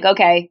saying, it's like,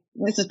 okay,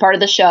 this is part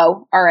of the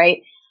show. All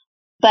right.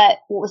 But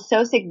what was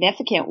so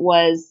significant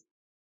was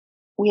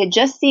we had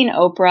just seen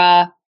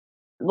Oprah.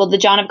 Well, the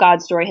John of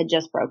God story had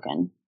just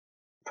broken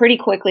pretty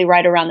quickly,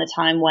 right around the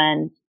time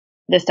when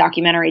this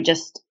documentary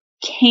just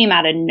came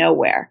out of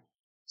nowhere.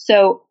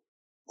 So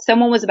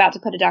someone was about to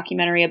put a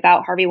documentary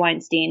about Harvey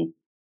Weinstein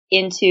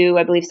into,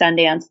 I believe,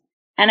 Sundance.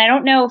 And I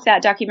don't know if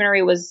that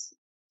documentary was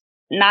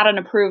not an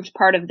approved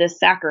part of this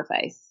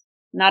sacrifice,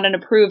 not an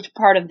approved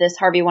part of this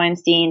Harvey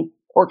Weinstein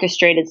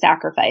orchestrated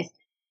sacrifice.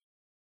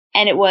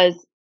 And it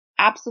was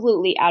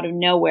absolutely out of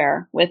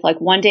nowhere with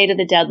like one day to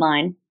the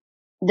deadline.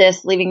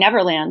 This Leaving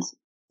Neverland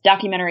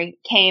documentary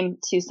came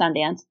to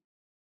Sundance.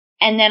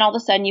 And then all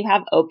of a sudden you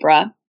have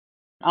Oprah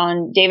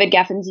on David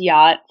Geffen's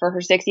yacht for her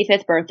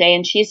 65th birthday.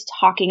 And she's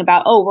talking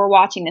about, we're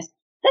watching this.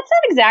 That's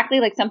not exactly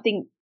like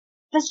something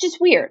that's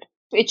just weird.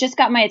 It just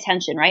got my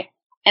attention, right?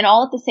 And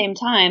all at the same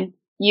time,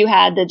 you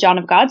had the John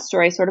of God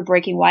story sort of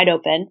breaking wide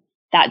open.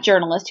 That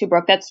journalist who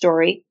broke that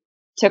story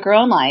took her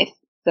own life,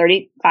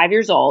 35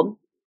 years old,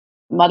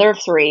 mother of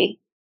 3.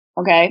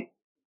 Okay.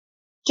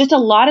 Just a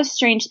lot of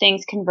strange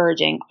things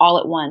converging all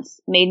at once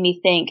made me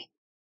think.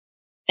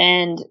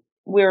 And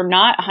we're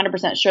not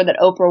 100% sure that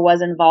Oprah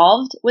was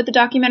involved with the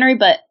documentary,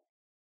 but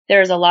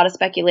there's a lot of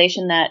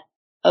speculation that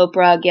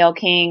Oprah, Gayle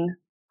King,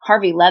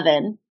 Harvey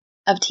Levin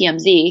of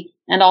TMZ,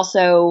 and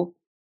also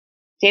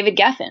David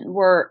Geffen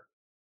were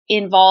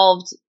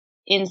involved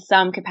in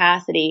some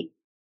capacity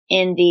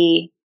in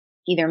the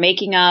either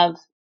making of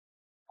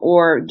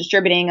or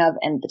distributing of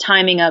and the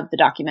timing of the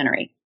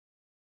documentary.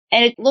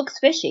 And it looks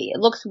fishy.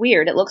 It looks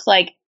weird. It looks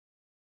like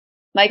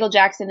Michael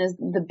Jackson is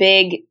the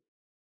big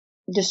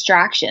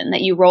distraction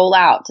that you roll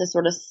out to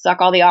sort of suck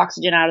all the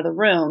oxygen out of the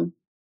room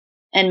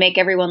and make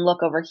everyone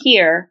look over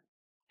here.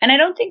 And I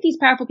don't think these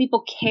powerful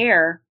people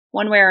care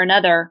one way or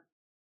another,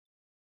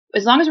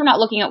 as long as we're not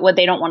looking at what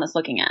they don't want us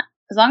looking at,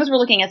 as long as we're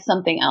looking at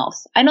something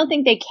else. I don't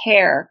think they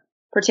care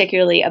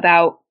particularly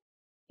about,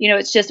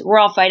 it's just, we're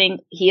all fighting.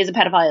 He is a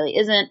pedophile. He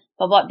isn't,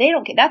 blah, blah. They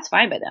don't care. That's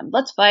fine by them.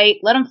 Let's fight.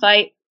 Let them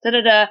fight.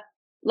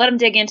 Let them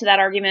dig into that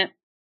argument.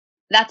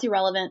 That's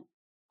irrelevant.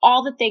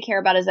 All that they care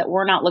about is that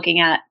we're not looking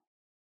at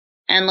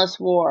endless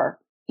war,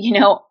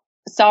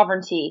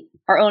 sovereignty,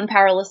 our own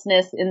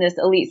powerlessness in this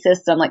elite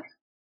system. Like,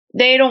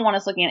 they don't want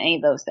us looking at any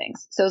of those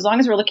things. So as long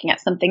as we're looking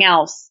at something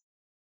else,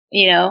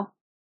 you know?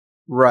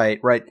 Right.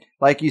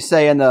 Like you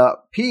say in the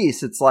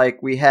piece, it's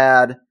like we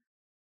had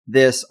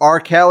this R.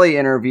 Kelly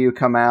interview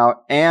come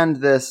out and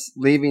this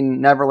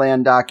Leaving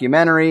Neverland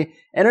documentary.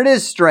 And it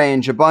is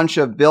strange. A bunch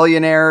of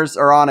billionaires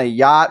are on a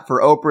yacht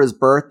for Oprah's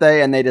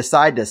birthday and they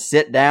decide to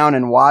sit down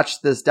and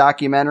watch this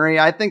documentary.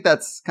 I think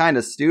that's kind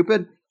of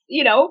stupid.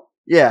 You know?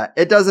 Yeah,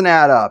 it doesn't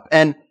add up.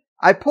 And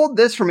I pulled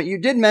this from it. You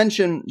did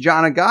mention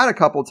John of God a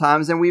couple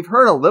times, and we've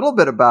heard a little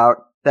bit about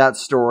that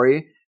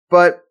story.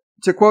 But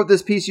to quote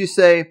this piece, you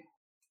say,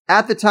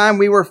 at the time,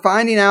 we were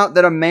finding out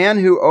that a man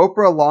who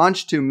Oprah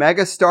launched to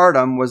mega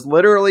stardom was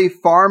literally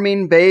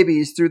farming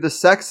babies through the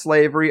sex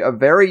slavery of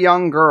very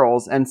young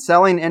girls and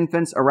selling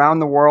infants around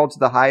the world to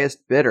the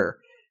highest bidder.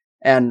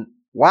 And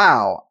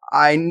wow,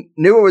 I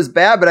knew it was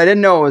bad, but I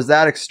didn't know it was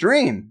that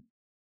extreme.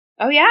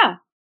 Oh, yeah.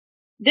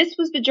 This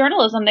was the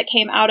journalism that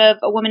came out of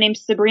a woman named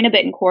Sabrina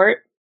Bittencourt.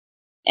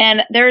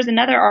 And there's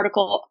another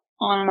article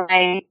on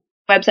my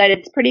website.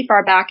 It's pretty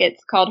far back.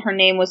 It's called Her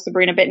Name Was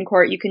Sabrina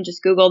Bittencourt. You can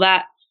just Google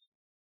that.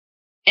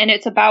 And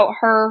it's about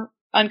her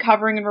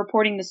uncovering and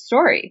reporting the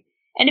story.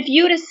 And if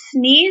you would have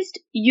sneezed,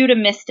 you'd have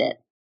missed it.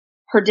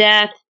 Her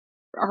death,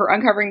 her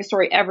uncovering the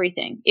story,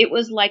 everything. It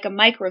was like a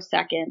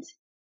microsecond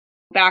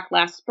back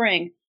last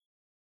spring.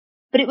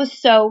 But it was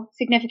so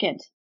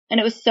significant. And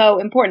it was so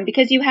important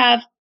because you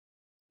have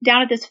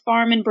down at this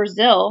farm in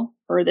Brazil,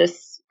 or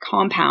this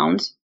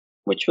compound,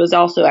 which was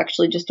also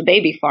actually just a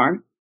baby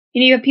farm,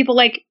 you have people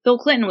like Bill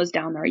Clinton was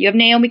down there. You have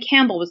Naomi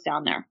Campbell was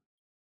down there.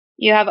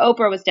 You have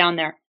Oprah was down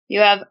there. You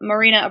have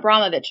Marina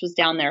Abramovich was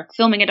down there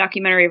filming a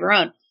documentary of her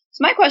own.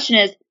 So my question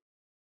is,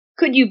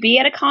 could you be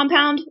at a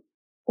compound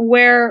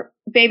where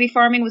baby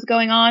farming was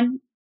going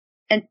on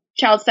and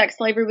child sex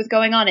slavery was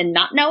going on and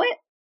not know it?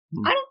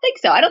 I don't think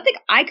so. I don't think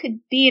I could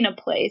be in a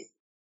place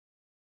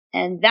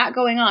and that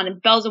going on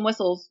and bells and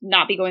whistles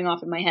not be going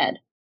off in my head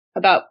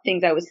about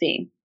things I was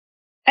seeing.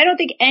 I don't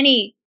think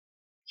any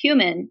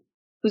human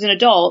who's an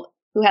adult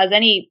who has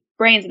any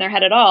brains in their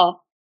head at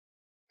all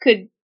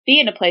could be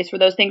in a place where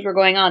those things were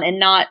going on and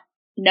not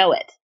know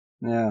it.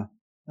 Yeah,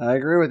 I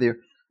agree with you.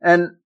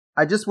 And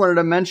I just wanted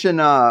to mention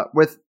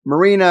with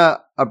Marina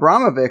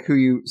Abramovic, who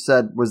you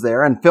said was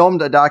there and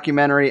filmed a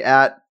documentary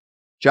at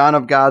John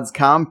of God's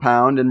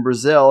compound in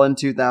Brazil in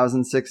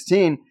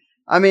 2016.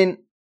 I mean,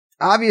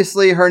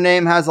 obviously her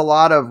name has a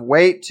lot of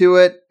weight to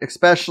it,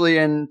 especially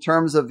in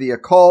terms of the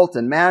occult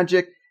and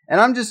magic. And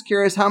I'm just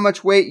curious how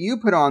much weight you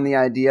put on the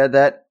idea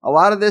that a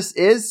lot of this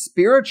is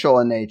spiritual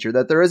in nature,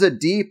 that there is a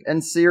deep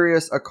and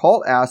serious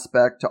occult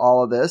aspect to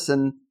all of this,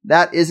 and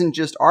that isn't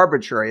just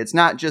arbitrary. It's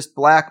not just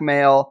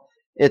blackmail.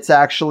 It's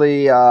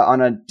actually,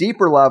 on a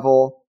deeper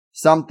level,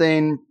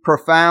 something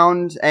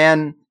profound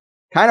and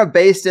kind of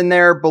based in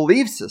their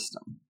belief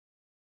system.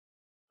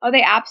 Oh,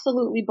 they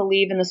absolutely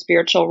believe in the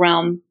spiritual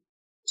realm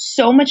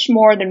so much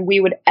more than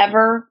we would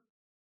ever.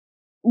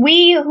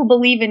 We who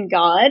believe in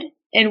God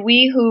and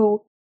we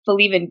who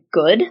believe in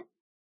good,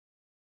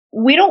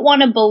 we don't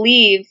want to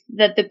believe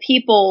that the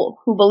people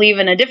who believe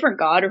in a different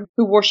God or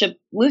who worship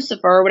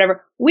Lucifer or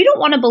whatever, we don't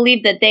want to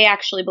believe that they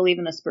actually believe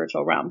in the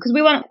spiritual realm because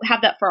we want to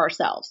have that for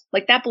ourselves.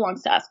 Like that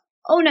belongs to us.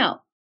 Oh, no.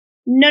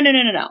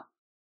 No.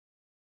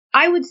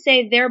 I would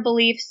say their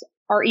beliefs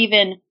are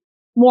even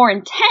more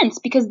intense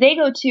because they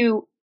go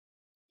to,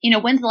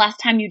 when's the last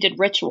time you did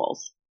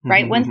rituals,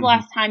 right? When's the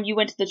last time you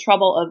went to the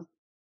trouble of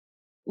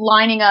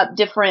lining up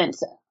different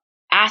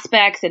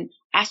aspects and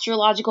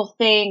astrological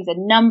things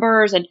and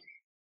numbers? And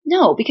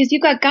no, because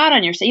you've got God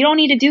on your side. You don't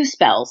need to do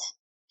spells.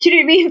 Do you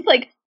know what I mean? It's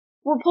like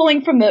we're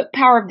pulling from the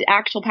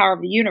actual power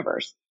of the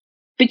universe.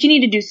 But you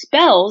need to do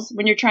spells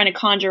when you're trying to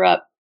conjure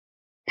up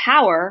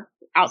power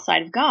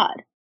outside of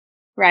God,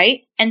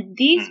 right? And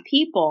these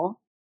people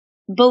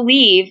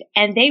believe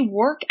and they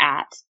work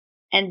at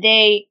and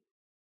they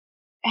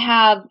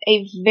have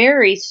a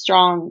very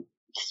strong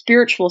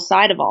spiritual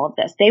side of all of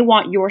this. They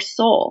want your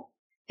soul.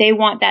 They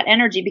want that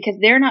energy because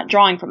they're not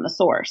drawing from the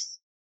source,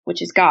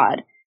 which is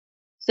God.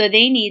 So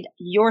they need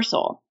your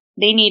soul.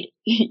 They need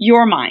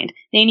your mind.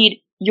 They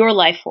need your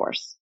life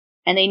force.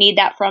 And they need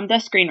that from the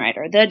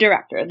screenwriter, the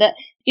director,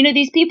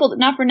 these people,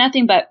 not for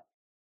nothing, but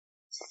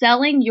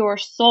selling your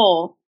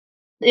soul.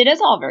 It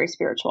is all very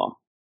spiritual.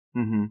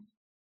 Mm-hmm.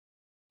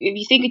 If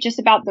you think it's just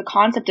about the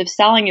concept of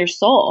selling your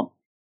soul,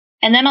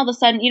 and then all of a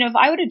sudden, if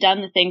I would have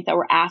done the things that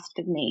were asked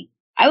of me,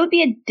 I would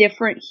be a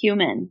different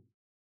human.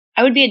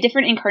 I would be a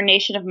different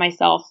incarnation of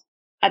myself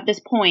at this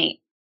point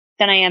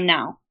than I am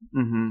now.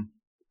 Mm-hmm.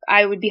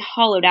 I would be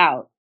hollowed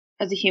out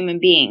as a human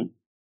being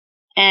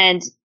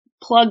and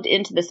plugged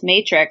into this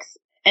matrix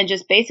and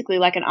just basically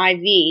like an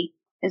IV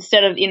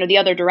instead of, the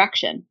other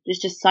direction,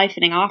 just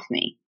siphoning off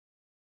me.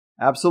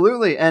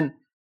 Absolutely. And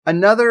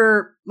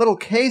another little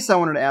case I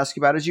wanted to ask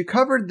you about is you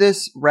covered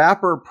this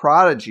rapper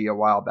Prodigy a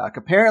while back.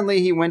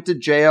 Apparently he went to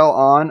jail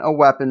on a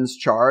weapons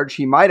charge.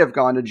 He might have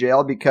gone to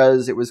jail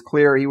because it was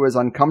clear he was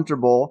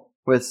uncomfortable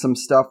with some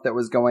stuff that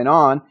was going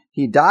on.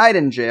 He died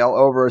in jail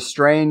over a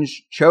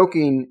strange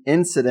choking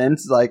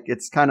incident. Like,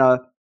 it's kind of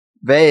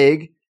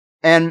vague.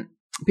 And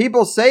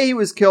people say he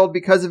was killed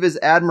because of his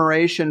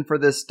admiration for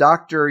this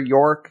Dr.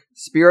 York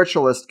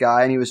spiritualist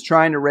guy, and he was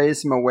trying to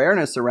raise some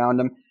awareness around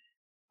him.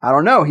 I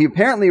don't know. He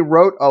apparently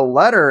wrote a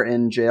letter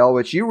in jail,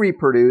 which you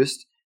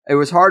reproduced. It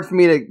was hard for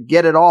me to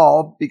get it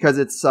all because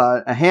it's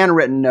a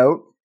handwritten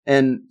note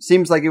and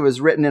seems like it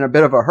was written in a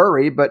bit of a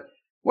hurry. But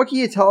what can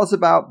you tell us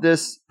about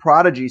this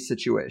prodigy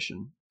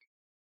situation?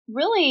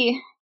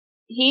 Really,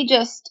 he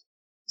just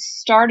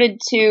started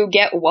to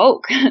get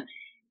woke.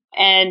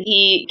 And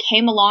he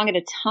came along at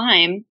a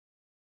time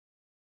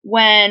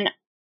when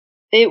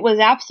it was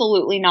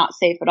absolutely not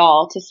safe at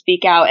all to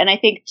speak out. And I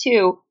think,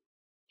 too,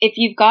 if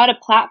you've got a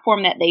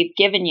platform that they've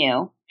given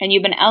you and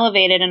you've been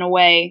elevated in a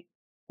way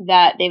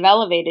that they've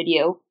elevated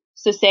you,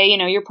 so say,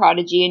 you're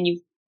Prodigy and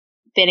you've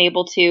been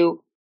able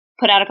to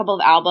put out a couple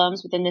of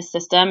albums within this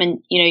system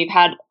and, you've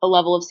had a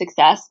level of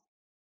success,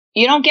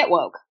 you don't get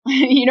woke.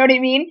 You know what I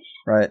mean?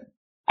 Right.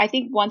 I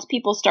think once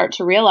people start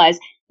to realize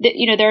that,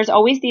 there's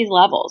always these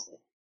levels.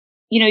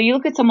 You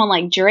look at someone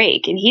like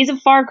Drake, and he's a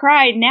far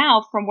cry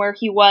now from where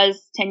he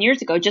was 10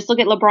 years ago. Just look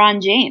at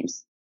LeBron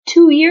James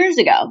 2 years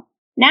ago.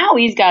 Now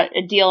he's got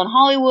a deal in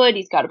Hollywood.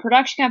 He's got a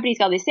production company. He's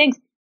got all these things.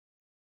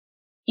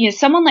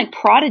 Someone like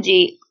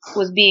Prodigy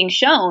was being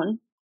shown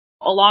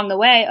along the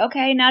way.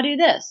 Okay, now do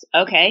this.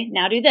 Okay,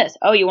 now do this.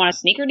 Oh, you want a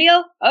sneaker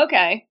deal?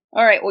 Okay.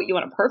 All right. Well, you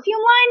want a perfume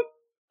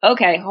line?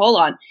 Okay, hold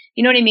on.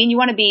 You know what I mean? You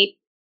want to be,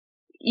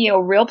 a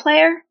real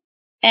player.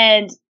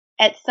 And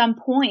at some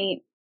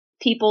point,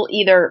 people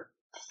either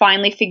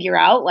finally figure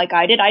out, like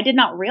I did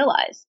not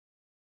realize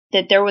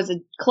that there was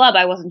a club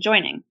I wasn't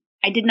joining.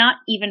 I did not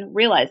even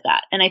realize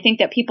that. And I think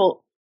that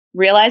people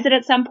realize it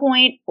at some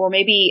point, or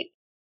maybe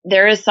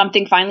there is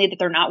something finally that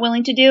they're not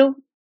willing to do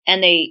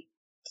and they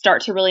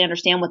start to really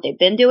understand what they've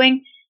been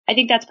doing. I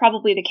think that's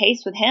probably the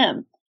case with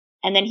him.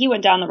 And then he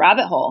went down the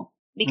rabbit hole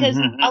because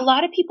a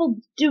lot of people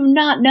do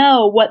not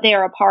know what they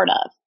are a part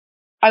of.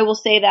 I will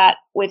say that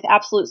with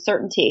absolute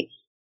certainty.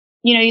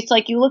 It's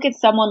like you look at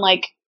someone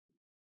like,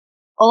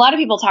 a lot of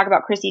people talk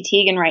about Chrissy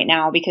Teigen right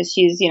now because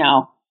she's,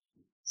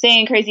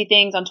 saying crazy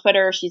things on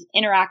Twitter. She's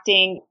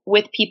interacting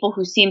with people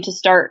who seem to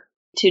start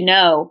to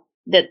know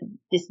that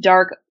this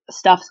dark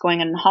stuff's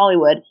going on in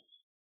Hollywood.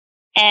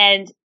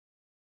 And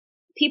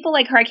people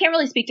like her, I can't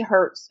really speak to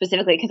her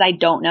specifically because I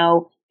don't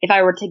know. If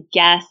I were to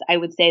guess, I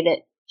would say that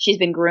she's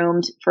been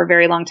groomed for a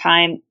very long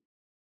time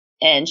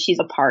and she's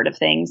a part of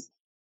things.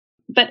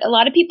 But a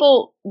lot of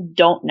people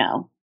don't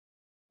know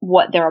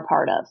what they're a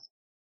part of.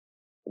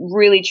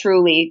 Really,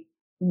 truly,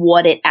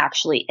 what it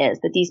actually is,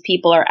 that these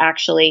people are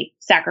actually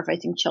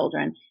sacrificing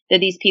children, that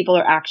these people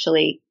are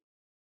actually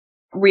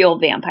real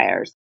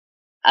vampires.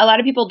 A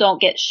lot of people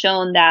don't get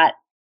shown that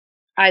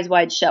eyes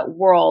wide shut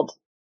world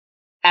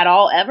at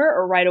all, ever,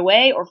 or right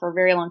away, or for a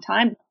very long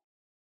time.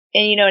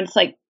 And, it's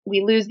like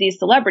we lose these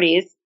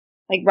celebrities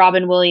like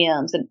Robin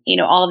Williams and,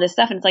 all of this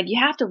stuff. And it's like, you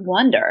have to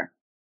wonder,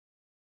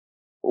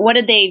 what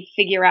did they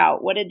figure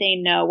out? What did they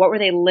know? What were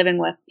they living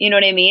with? You know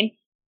what I mean?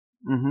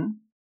 Mm-hmm.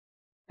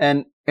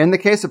 And in the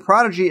case of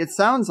Prodigy, it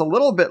sounds a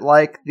little bit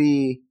like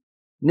the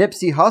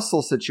Nipsey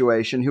Hussle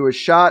situation, who was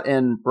shot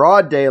in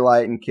broad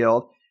daylight and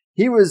killed.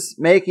 He was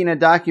making a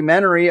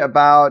documentary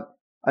about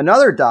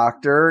another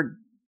doctor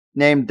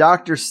named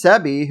Dr.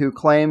 Sebi, who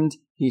claimed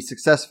he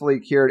successfully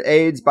cured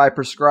AIDS by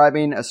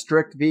prescribing a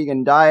strict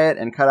vegan diet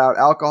and cut out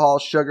alcohol,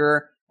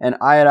 sugar, and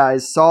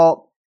iodized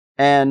salt,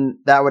 and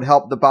that would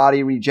help the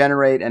body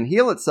regenerate and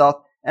heal itself.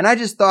 And I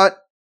just thought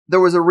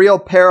there was a real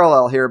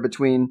parallel here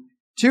between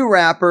two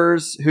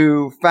rappers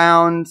who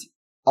found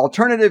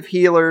alternative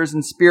healers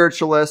and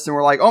spiritualists and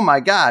were like, oh my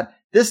God,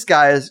 this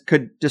guy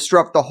could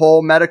disrupt the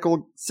whole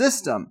medical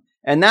system.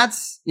 And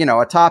that's,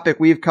 a topic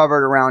we've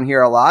covered around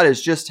here a lot,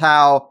 is just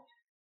how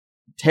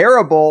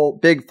terrible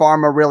Big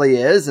Pharma really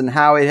is and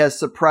how it has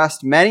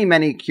suppressed many,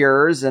 many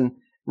cures. And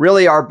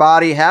really our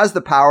body has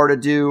the power to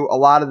do a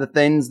lot of the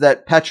things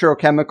that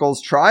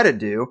petrochemicals try to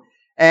do.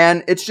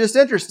 And it's just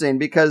interesting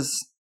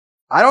because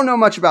I don't know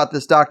much about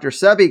this Dr.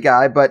 Sebi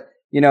guy, but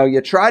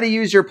you try to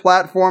use your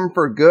platform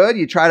for good.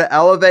 You try to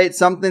elevate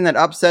something that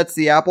upsets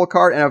the apple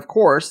cart. And of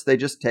course, they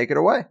just take it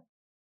away.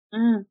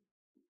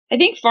 I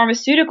think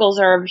pharmaceuticals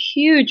are a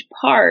huge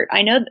part.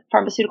 I know that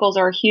pharmaceuticals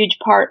are a huge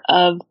part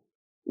of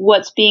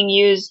what's being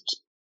used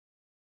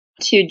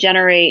to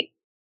generate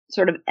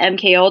sort of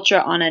MK Ultra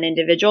on an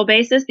individual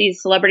basis.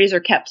 These celebrities are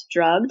kept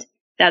drugged.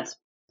 That's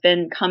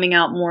been coming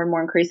out more and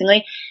more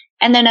increasingly.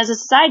 And then as a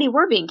society,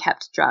 we're being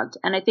kept drugged.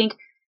 And I think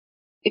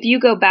if you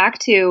go back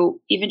to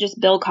even just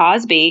Bill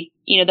Cosby,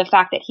 the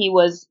fact that he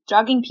was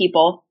drugging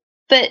people,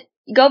 but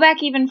go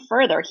back even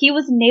further, he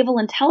was naval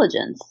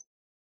intelligence.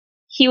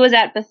 He was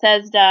at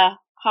Bethesda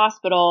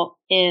Hospital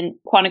in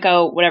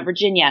Quantico,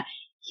 Virginia.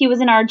 He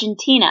was in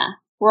Argentina,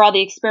 where all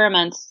the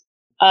experiments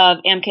of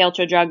MK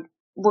Ultra drug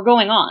were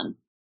going on.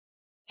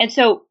 And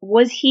so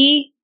was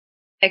he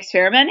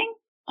experimenting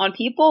on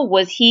people?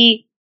 Was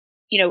he,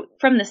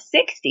 from the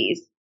 60s,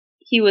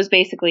 he was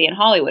basically in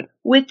Hollywood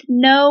with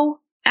no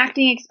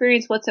acting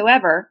experience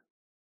whatsoever.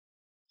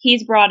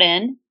 He's brought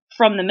in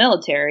from the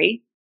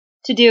military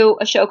to do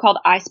a show called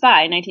I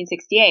Spy in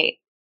 1968.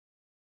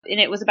 And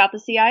it was about the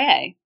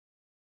CIA.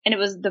 And it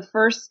was the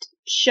first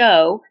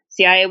show,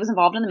 CIA was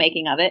involved in the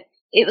making of it.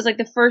 It was like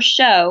the first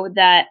show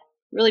that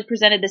really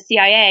presented the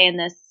CIA in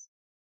this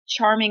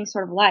charming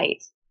sort of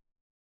light.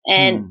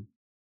 And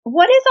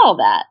what is all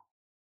that?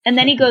 And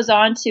then he goes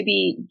on to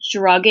be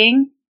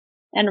drugging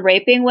and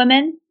raping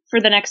women for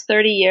the next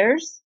 30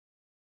 years.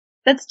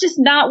 That's just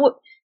not what,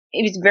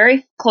 it was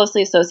very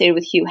closely associated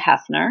with Hugh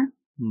Hefner,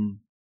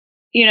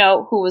 you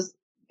know, who was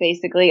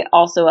basically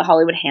also a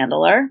Hollywood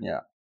handler,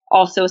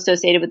 also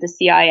associated with the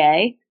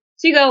CIA.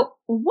 So you go,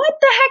 what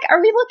the heck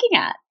are we looking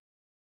at?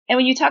 And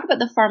when you talk about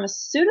the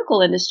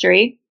pharmaceutical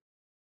industry,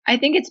 I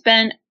think it's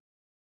been,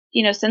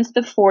 you know, since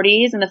the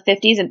 40s and the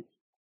 50s and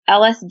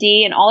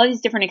LSD and all of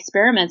these different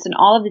experiments and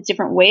all of the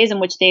different ways in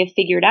which they have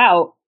figured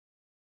out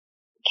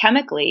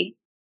chemically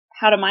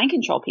how to mind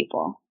control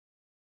people.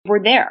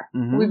 We're there.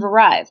 We've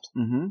arrived.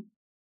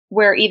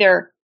 Where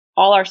either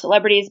all our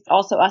celebrities, but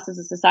also us as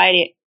a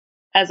society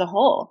as a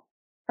whole,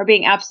 are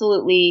being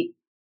absolutely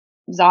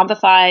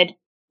zombified,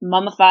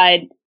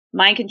 mummified,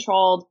 mind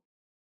controlled.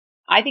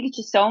 I think it's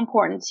just so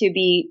important to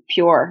be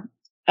pure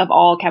of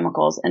all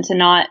chemicals and to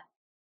not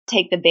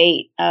take the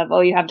bait of,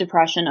 oh, you have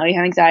depression, oh, you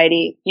have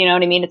anxiety. You know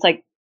what I mean? It's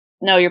like,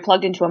 no, you're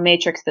plugged into a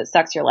matrix that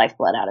sucks your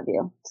lifeblood out of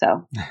you.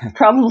 So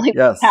probably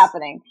what's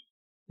happening.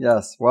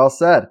 Yes, well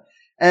said.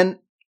 And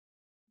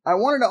I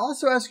wanted to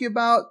also ask you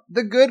about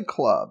the Good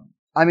Club.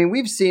 I mean,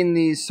 we've seen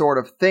these sort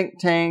of think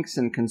tanks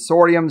and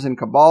consortiums and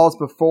cabals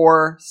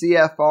before,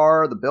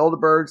 CFR, the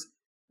Bilderbergs,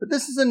 but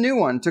this is a new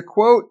one. To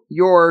quote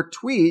your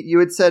tweet, you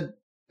had said,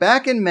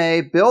 back in May,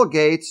 Bill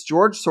Gates,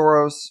 George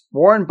Soros,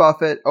 Warren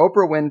Buffett,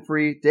 Oprah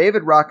Winfrey,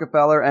 David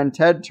Rockefeller, and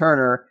Ted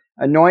Turner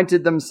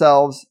anointed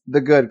themselves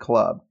the Good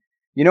Club.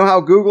 You know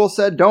how Google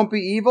said, don't be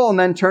evil, and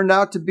then turned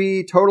out to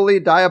be totally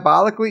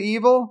diabolically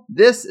evil?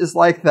 This is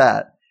like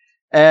that.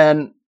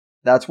 And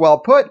that's well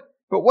put.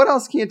 But what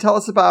else can you tell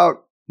us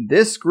about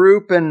this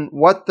group and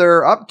what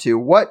they're up to?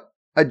 What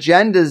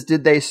agendas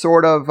did they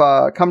sort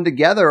of come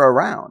together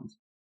around?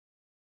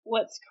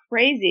 What's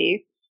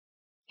crazy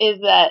is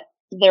that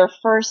their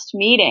first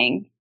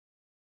meeting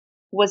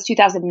was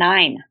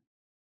 2009.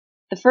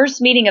 The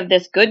first meeting of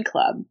this Good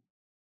Club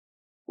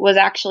was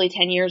actually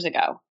 10 years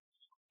ago.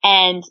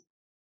 And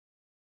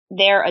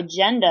their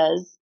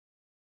agendas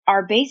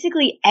are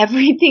basically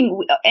everything,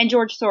 and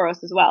George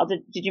Soros as well.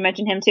 Did you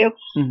mention him too?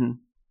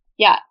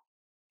 Yeah.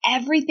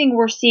 Everything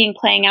we're seeing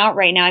playing out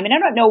right now. I mean, I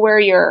don't know where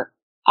your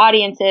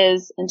audience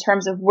is in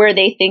terms of where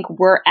they think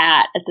we're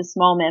at this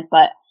moment,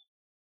 but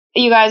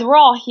you guys, we're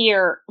all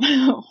here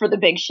for the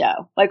big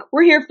show. Like,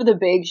 we're here for the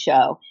big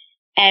show.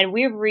 And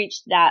we've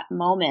reached that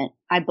moment,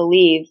 I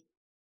believe,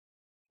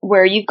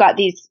 where you've got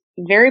these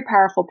very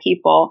powerful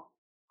people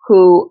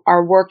who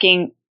are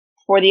working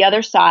for the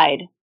other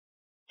side,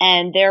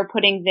 and they're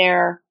putting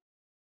their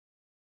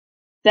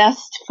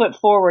best foot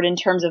forward in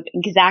terms of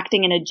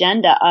exacting an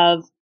agenda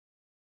of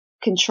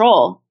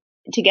control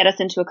to get us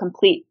into a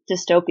complete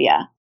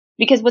dystopia.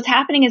 Because what's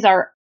happening is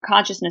our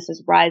consciousness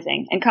is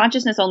rising, and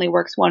consciousness only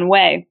works one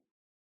way.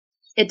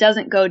 It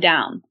doesn't go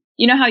down.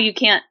 You know how you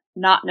can't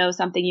not know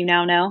something you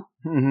now know?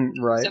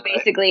 Right. So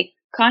basically,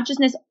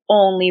 consciousness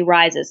only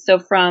rises. So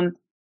from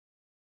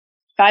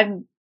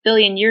 5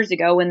 billion years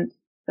ago, when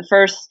the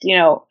first,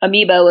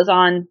 amoeba was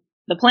on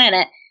the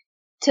planet,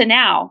 to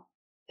now,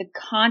 the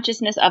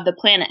consciousness of the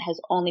planet has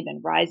only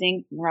been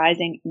rising and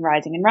rising and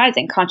rising and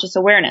rising. Conscious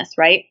awareness,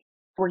 right?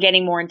 We're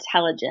getting more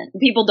intelligent.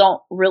 People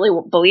don't really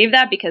believe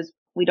that because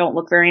we don't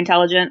look very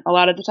intelligent a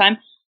lot of the time.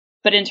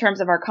 But in terms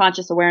of our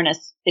conscious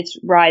awareness, it's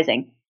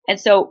rising. And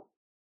so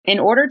in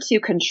order to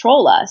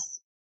control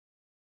us,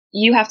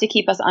 you have to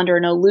keep us under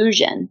an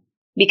illusion,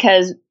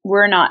 because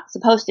we're not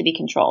supposed to be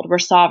controlled. We're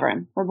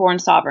sovereign. We're born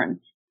sovereign,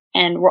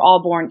 and we're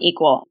all born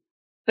equal.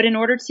 But in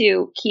order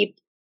to keep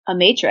a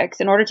matrix,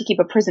 in order to keep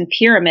a prison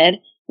pyramid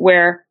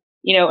where,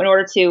 in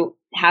order to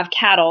have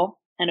cattle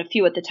and a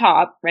few at the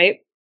top,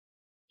 right?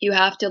 You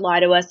have to lie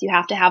to us. You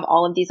have to have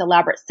all of these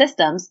elaborate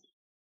systems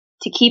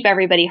to keep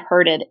everybody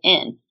herded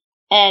in.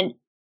 And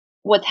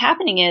what's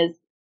happening is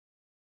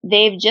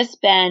they've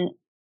just been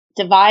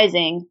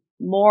devising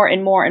more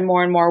and more and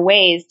more and more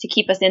ways to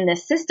keep us in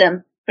this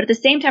system. But at the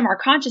same time, our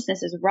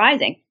consciousness is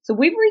rising. So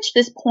we've reached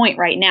this point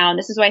right now, and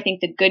this is what I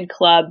think the Good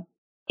Club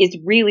is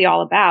really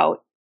all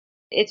about.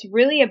 It's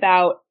really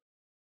about,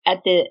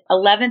 at the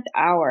 11th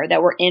hour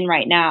that we're in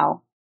right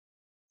now,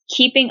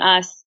 keeping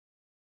us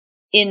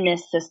in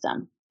this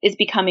system is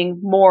becoming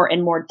more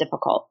and more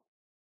difficult,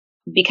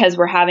 because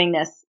we're having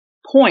this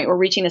point, we're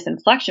reaching this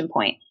inflection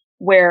point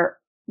where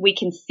we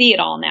can see it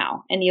all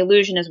now, and the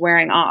illusion is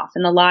wearing off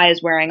and the lie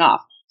is wearing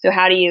off. So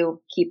how do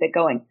you keep it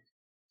going?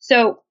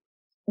 So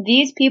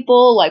these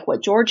people, like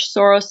what George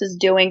Soros is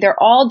doing,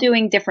 they're all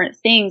doing different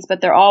things,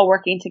 but they're all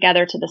working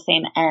together to the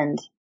same end,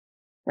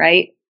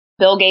 right?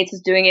 Bill Gates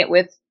is doing it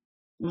with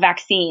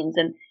vaccines,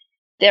 and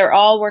they're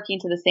all working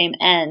to the same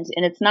end.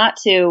 And it's not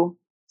to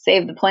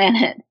save the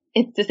planet.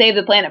 It's to save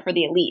the planet for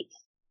the elite.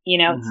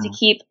 It's to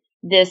keep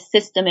this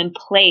system in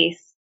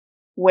place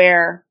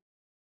where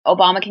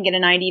Obama can get a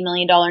 $90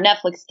 million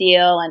Netflix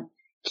deal, and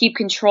keep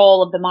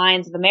control of the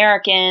minds of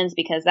Americans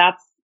because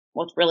that's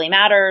what really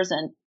matters.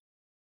 And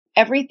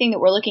everything that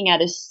we're looking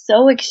at is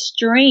so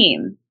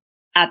extreme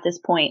at this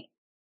point.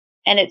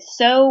 And it's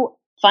so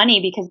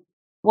funny because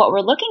what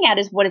we're looking at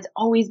is what it's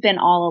always been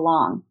all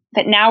along.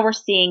 But now we're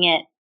seeing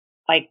it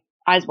like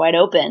eyes wide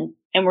open,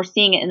 and we're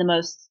seeing it in the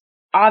most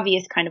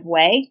obvious kind of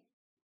way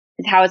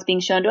is how it's being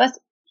shown to us.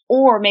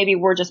 Or maybe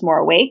we're just more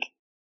awake,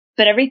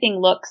 but everything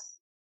looks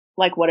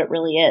like what it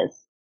really is.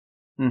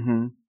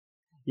 Mm-hmm.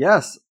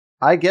 Yes,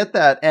 I get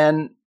that.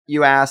 And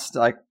you asked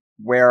like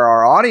where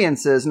our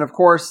audience is. And of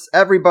course,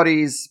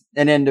 everybody's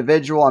an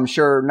individual. I'm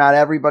sure not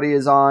everybody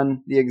is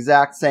on the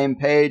exact same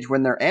page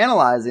when they're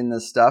analyzing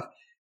this stuff.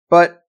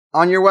 But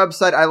on your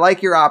website, I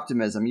like your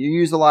optimism. You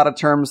use a lot of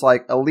terms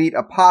like elite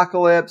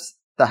apocalypse,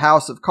 the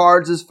house of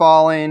cards is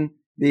falling,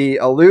 the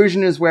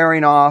illusion is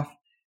wearing off.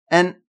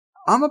 And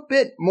I'm a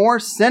bit more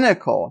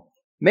cynical.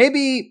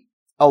 Maybe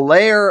a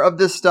layer of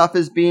this stuff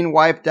is being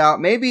wiped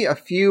out. Maybe a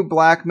few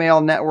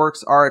blackmail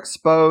networks are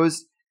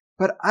exposed.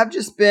 But I've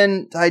just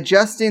been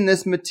digesting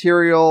this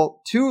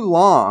material too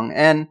long.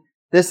 And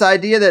this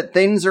idea that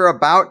things are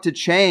about to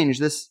change,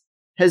 this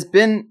has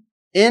been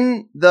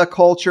in the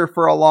culture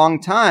for a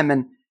long time.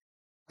 And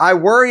I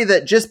worry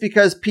that just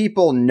because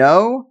people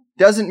know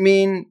doesn't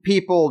mean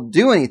people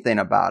do anything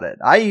about it.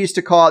 I used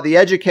to call it the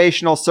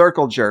educational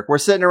circle jerk. We're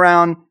sitting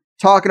around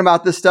talking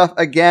about this stuff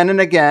again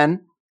and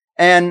again.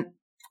 And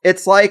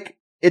it's like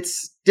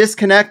it's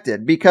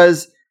disconnected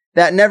because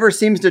that never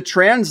seems to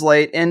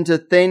translate into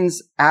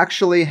things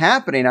actually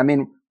happening. I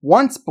mean,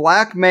 once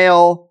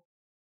blackmail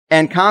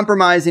and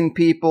compromising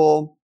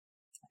people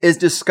is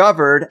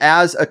discovered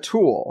as a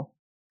tool,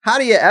 how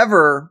do you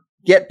ever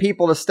get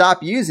people to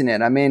stop using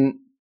it? I mean,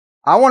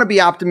 I want to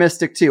be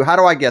optimistic too. How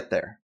do I get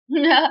there?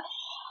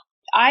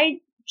 I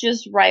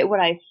just write what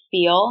I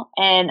feel.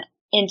 And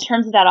in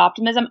terms of that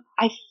optimism,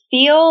 I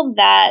feel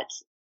that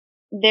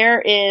there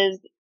is,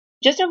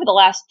 just over the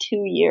last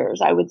 2 years,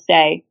 I would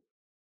say,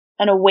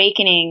 an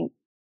awakening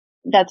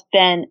that's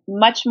been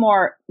much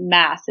more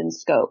mass in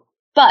scope.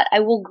 But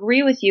I will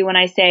agree with you when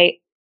I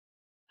say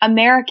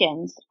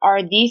Americans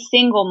are the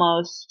single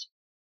most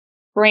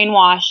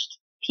brainwashed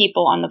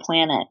people on the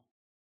planet.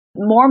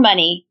 More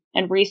money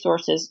and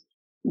resources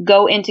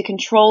go into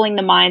controlling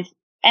the minds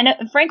and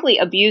frankly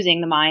abusing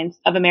the minds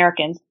of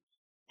Americans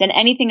than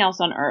anything else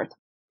on earth.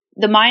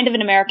 The mind of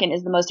an American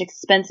is the most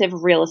expensive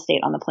real estate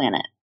on the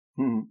planet.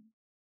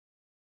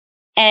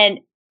 And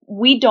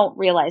we don't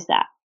realize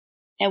that.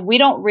 And we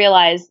don't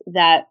realize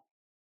that,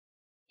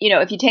 you know,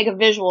 if you take a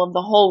visual of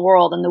the whole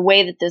world and the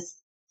way that this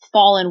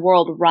fallen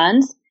world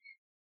runs,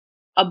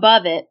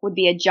 above it would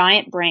be a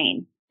giant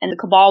brain, and the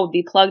cabal would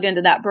be plugged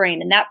into that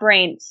brain. And that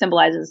brain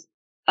symbolizes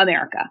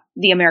America,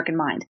 the American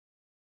mind.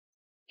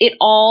 It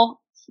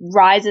all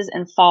rises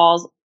and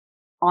falls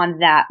on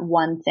that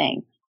one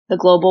thing. The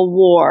global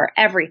war,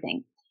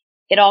 everything.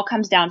 It all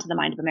comes down to the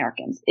mind of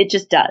Americans. It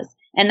just does.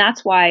 And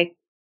that's why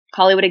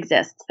Hollywood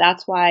exists.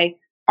 That's why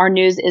our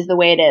news is the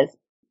way it is.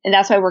 And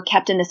that's why we're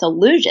kept in this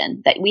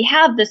illusion that we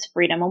have this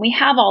freedom and we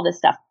have all this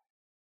stuff.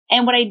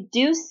 And what I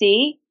do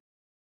see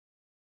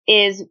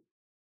is,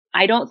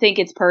 I don't think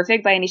it's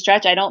perfect by any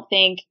stretch. I don't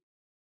think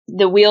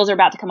the wheels are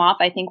about to come off.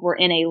 I think we're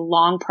in a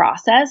long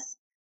process.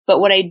 But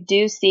what I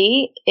do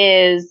see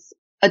is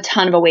a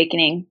ton of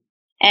awakening.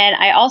 And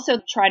I also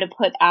try to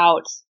put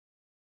out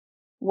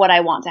what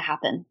I want to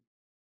happen.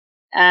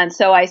 And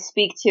so I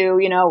speak to,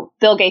 you know,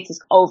 Bill Gates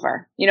is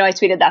over. You know, I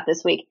tweeted that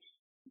this week.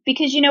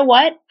 Because you know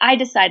what? I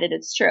decided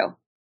it's true.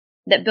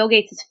 That Bill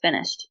Gates is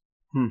finished.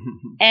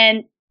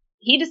 And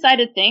he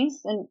decided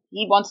things and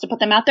he wants to put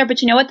them out there.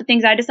 But you know what? The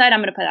things I decide, I'm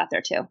going to put out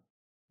there too.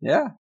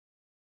 Yeah.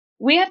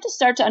 We have to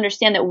start to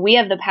understand that we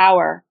have the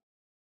power.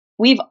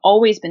 We've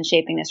always been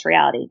shaping this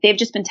reality. They've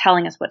just been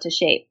telling us what to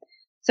shape.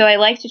 So I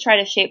like to try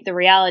to shape the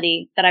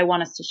reality that I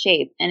want us to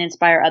shape and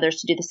inspire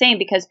others to do the same,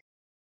 because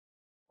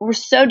we're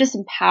so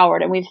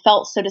disempowered and we've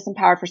felt so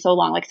disempowered for so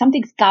long. Like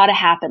something's got to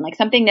happen, like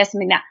something this,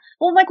 something that.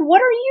 Well, like,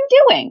 what are you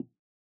doing?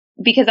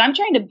 Because I'm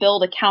trying to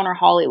build a counter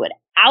Hollywood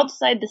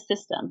outside the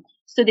system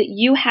so that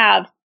you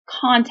have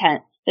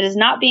content that is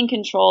not being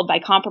controlled by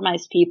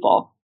compromised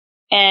people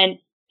and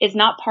is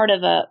not part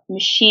of a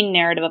machine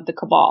narrative of the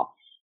cabal.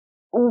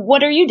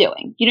 What are you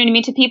doing? You know what I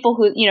mean? To people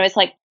who, you know, it's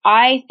like,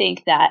 I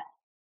think that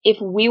if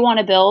we want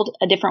to build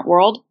a different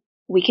world,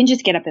 we can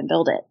just get up and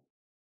build it.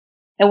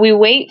 And we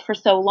wait for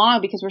so long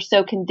because we're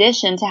so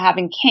conditioned to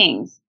having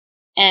kings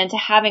and to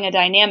having a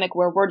dynamic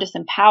where we're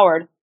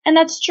disempowered. And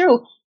that's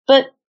true.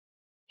 But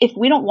if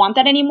we don't want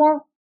that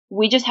anymore,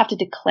 we just have to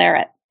declare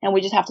it and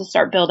we just have to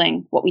start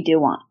building what we do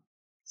want.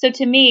 So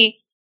to me,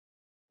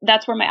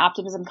 that's where my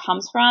optimism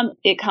comes from.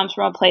 It comes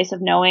from a place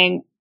of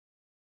knowing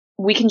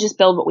we can just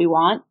build what we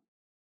want.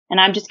 And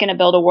I'm just going to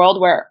build a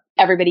world where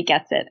everybody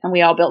gets it and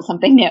we all build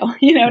something new.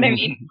 You know what I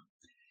mean?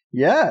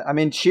 Yeah. I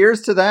mean,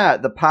 cheers to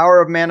that. The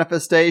power of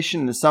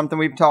manifestation is something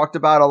we've talked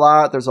about a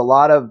lot. There's a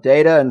lot of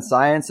data and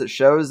science that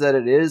shows that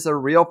it is a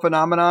real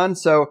phenomenon.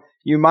 So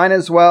you might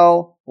as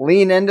well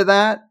lean into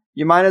that.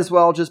 You might as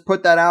well just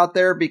put that out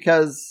there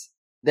because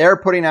they're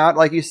putting out,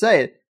 like you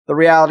say, the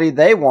reality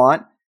they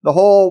want. The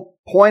whole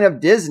point of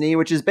Disney,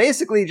 which is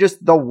basically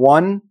just the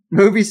one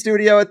movie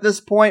studio at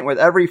this point with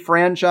every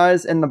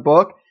franchise in the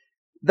book,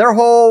 their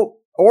whole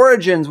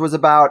origins was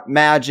about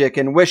magic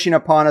and wishing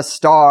upon a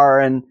star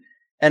and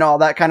all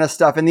that kind of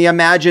stuff and the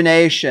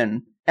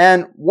imagination.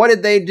 And what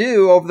did they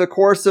do over the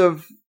course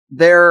of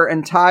their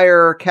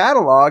entire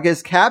catalog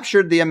is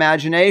captured the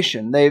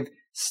imagination. They've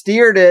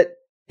steered it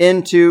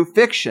into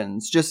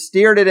fictions, just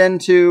steered it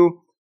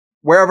into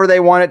wherever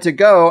they want it to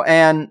go.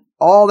 And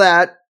all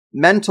that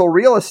mental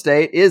real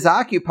estate is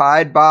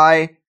occupied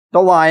by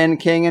The Lion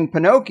King and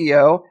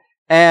Pinocchio.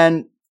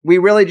 And we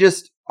really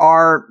just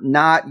are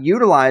not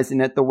utilizing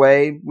it the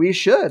way we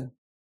should.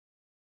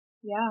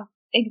 Yeah,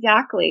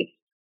 exactly.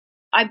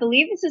 I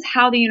believe this is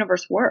how the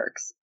universe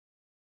works.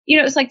 You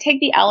know, it's like take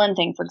the Ellen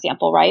thing, for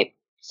example, right?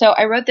 So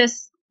I wrote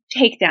this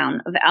takedown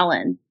of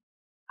Ellen.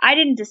 I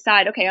didn't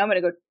decide, okay, I'm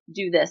going to go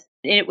do this.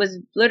 And it was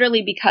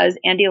literally because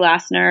Andy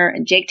Lassner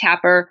and Jake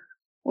Tapper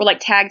were like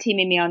tag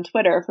teaming me on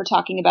Twitter for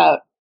talking about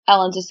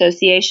Ellen's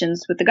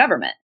associations with the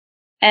government.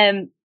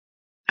 And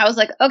I was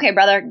like, okay,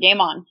 brother,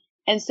 game on.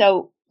 And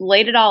so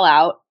laid it all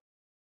out,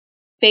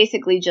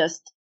 basically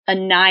just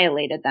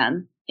annihilated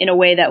them in a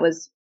way that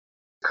was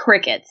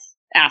crickets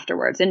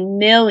afterwards. And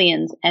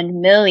millions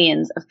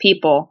of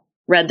people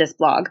read this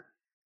blog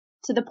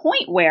to the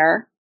point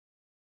where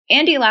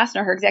Andy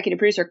Lassner, her executive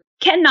producer,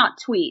 cannot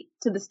tweet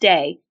to this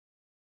day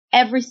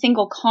every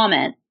single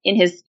comment in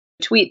his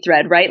tweet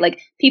thread, right?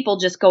 Like people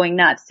just going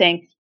nuts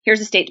saying,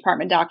 here's a State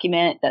Department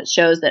document that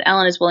shows that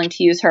Ellen is willing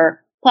to use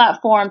her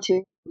platform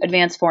to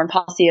advance foreign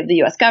policy of the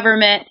U.S.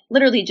 government,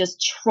 literally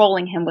just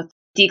trolling him with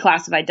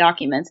declassified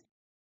documents.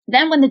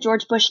 Then when the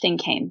George Bush thing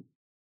came,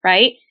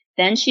 right?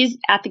 Then she's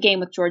at the game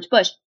with George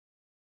Bush.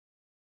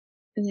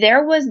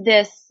 There was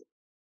this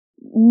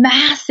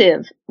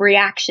massive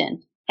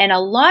reaction. And a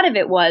lot of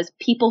it was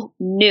people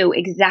knew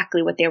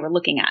exactly what they were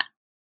looking at.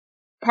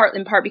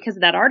 In part because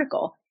of that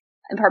article,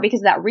 in part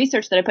because of that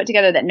research that I put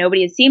together that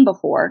nobody had seen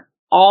before,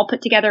 all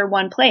put together in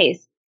one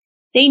place.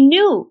 They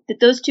knew that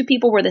those two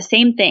people were the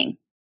same thing.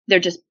 They're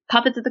just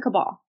puppets of the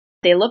cabal.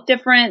 They look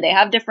different. They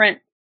have different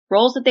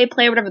roles that they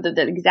play, whatever. They're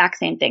the exact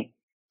same thing.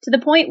 To the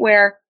point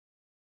where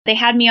they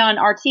had me on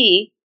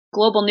RT,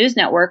 Global News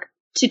Network,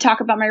 to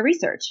talk about my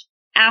research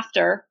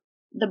after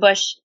the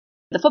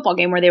football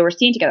game where they were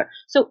seen together.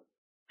 So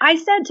I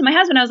said to my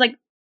husband, I was like,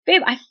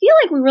 babe, I feel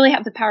like we really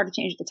have the power to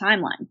change the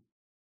timeline.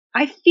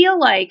 I feel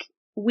like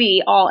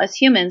we all as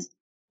humans,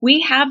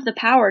 we have the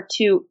power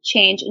to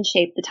change and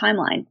shape the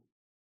timeline.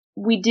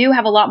 We do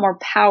have a lot more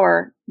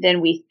power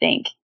than we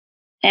think.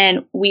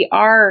 And we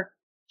are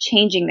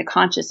changing the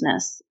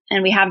consciousness,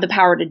 and we have the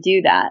power to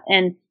do that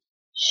and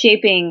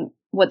shaping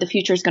what the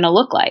future is going to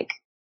look like.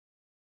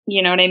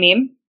 You know what I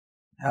mean?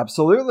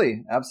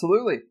 Absolutely.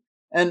 Absolutely.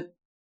 And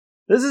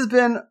this has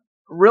been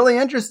really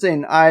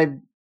interesting. I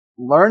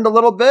learned a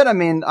little bit. I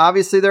mean,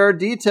 obviously there are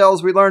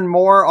details. We learn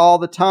more all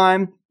the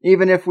time.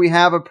 Even if we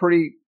have a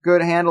pretty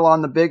good handle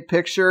on the big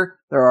picture,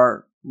 there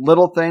are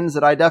little things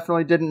that I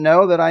definitely didn't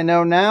know that I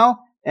know now.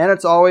 And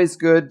it's always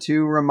good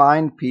to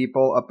remind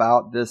people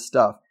about this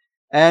stuff.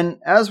 And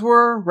as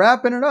we're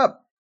wrapping it up,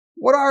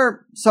 what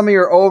are some of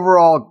your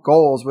overall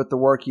goals with the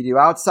work you do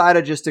outside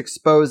of just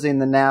exposing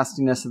the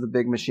nastiness of the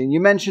big machine?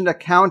 You mentioned a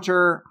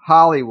counter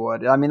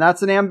Hollywood. I mean,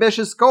 that's an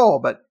ambitious goal,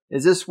 but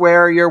is this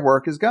where your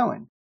work is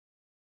going?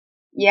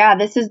 Yeah,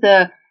 this is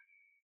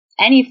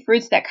any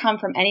fruits that come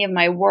from any of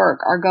my work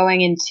are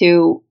going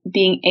into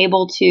being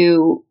able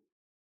to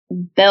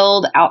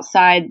build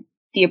outside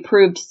the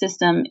approved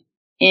system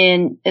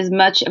in as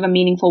much of a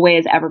meaningful way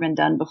as ever been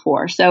done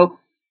before. So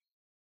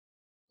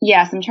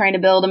yes, I'm trying to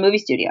build a movie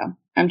studio.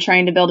 I'm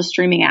trying to build a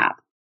streaming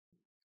app,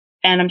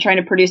 and I'm trying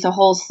to produce a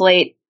whole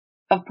slate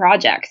of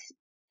projects,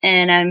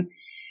 and I'm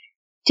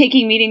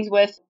taking meetings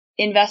with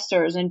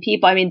investors and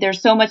people. I mean,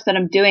 there's so much that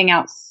I'm doing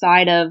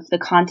outside of the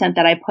content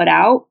that I put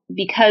out,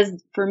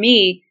 because for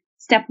me,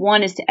 step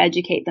one is to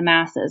educate the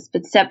masses,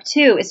 but step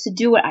two is to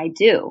do what I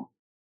do,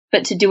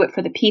 but to do it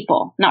for the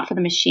people, not for the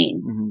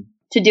machine,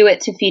 to do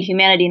it to feed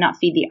humanity, not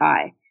feed the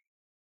eye.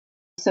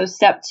 So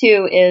step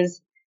two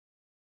is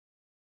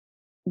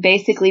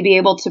basically be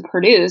able to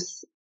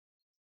produce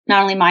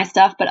not only my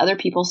stuff, but other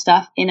people's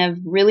stuff in a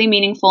really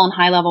meaningful and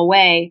high level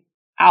way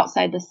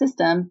outside the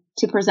system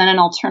to present an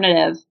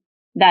alternative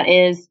that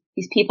is,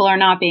 these people are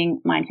not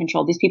being mind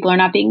controlled. These people are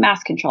not being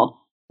mass controlled.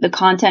 The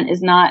content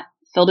is not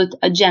filled with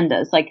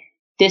agendas. Like,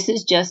 this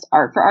is just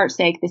art for art's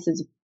sake. This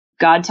is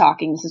God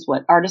talking. This is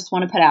what artists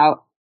want to put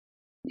out.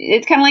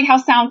 It's kind of like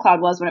how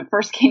SoundCloud was when it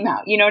first came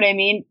out. You know what I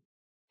mean?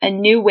 A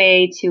new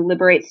way to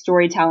liberate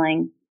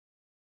storytelling.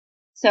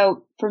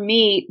 So for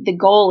me, the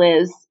goal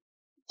is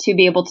to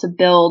be able to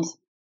build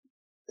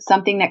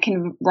something that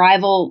can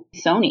rival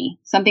Sony,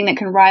 something that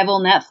can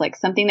rival Netflix,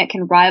 something that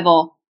can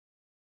rival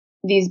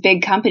these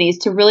big companies,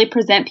 to really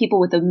present people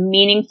with a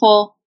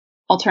meaningful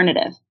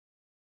alternative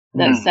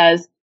that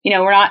says, you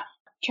know, we're not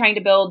trying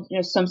to build, you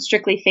know, some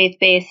strictly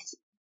faith-based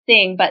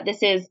thing, but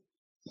this is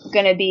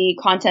going to be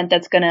content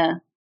that's going to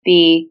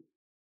be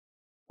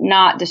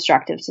not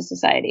destructive to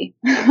society,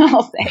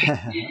 I'll say.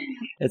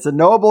 It's a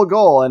noble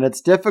goal, and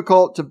it's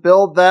difficult to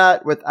build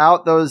that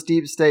without those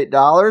deep state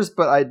dollars,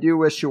 but I do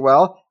wish you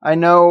well. I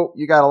know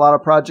you got a lot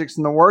of projects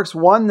in the works.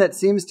 One that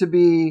seems to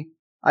be,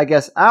 I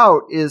guess,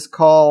 out is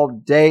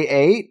called Day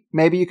 8.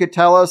 Maybe you could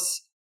tell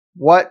us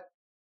what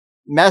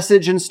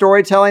message and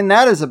storytelling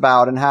that is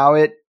about and how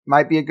it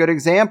might be a good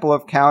example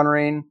of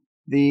countering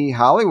the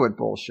Hollywood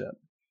bullshit.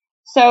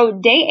 So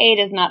Day 8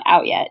 is not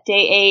out yet.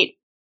 Day 8,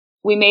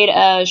 we made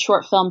a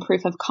short film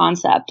proof of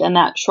concept, and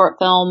that short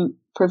film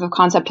proof of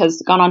concept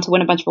has gone on to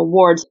win a bunch of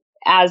awards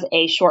as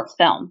a short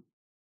film.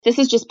 This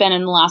has just been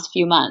in the last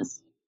few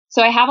months.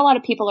 So I have a lot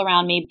of people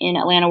around me in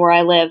Atlanta where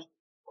I live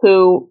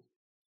who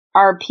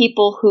are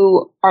people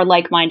who are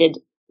like-minded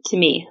to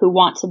me, who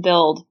want to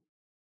build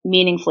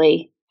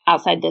meaningfully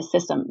outside this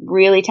system.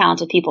 Really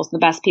talented people, the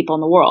best people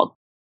in the world.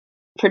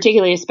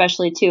 Particularly,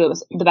 especially too, it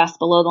was the best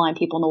below the line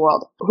people in the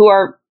world who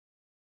are,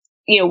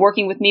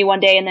 working with me one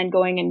day and then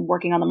going and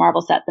working on the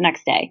Marvel set the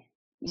next day.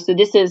 So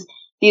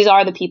these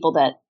are the people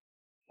that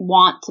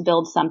want to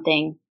build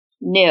something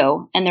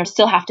new, and they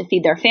still have to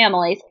feed their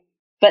families.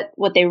 But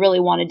what they really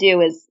want to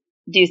do is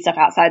do stuff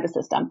outside the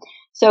system.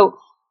 So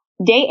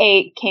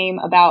Day 8 came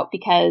about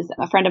because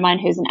a friend of mine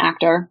who's an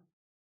actor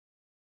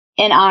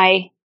and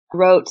I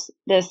wrote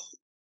this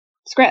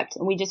script,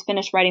 and we just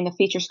finished writing the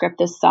feature script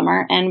this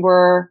summer, and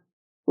we're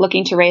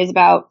looking to raise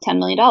about $10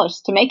 million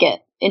to make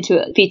it into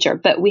a feature.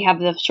 But we have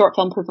the short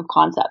film proof of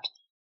concept.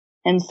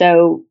 And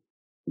so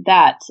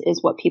that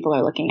is what people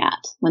are looking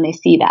at when they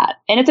see that.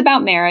 And it's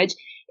about marriage.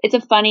 It's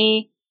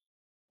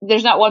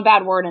there's not one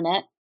bad word in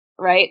it,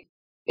 right?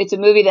 It's a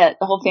movie that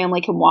the whole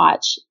family can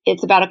watch.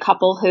 It's about a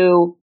couple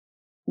who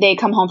they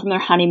come home from their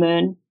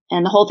honeymoon,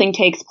 and the whole thing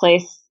takes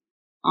place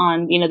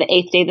on, the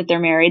 8th day that they're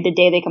married, the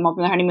day they come home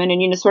from their honeymoon,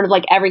 and, sort of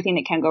like everything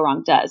that can go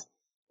wrong does.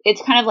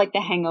 It's kind of like The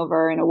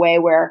Hangover in a way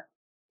where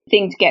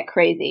things get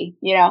crazy,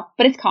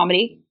 but it's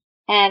comedy,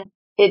 and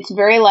it's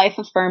very life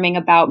affirming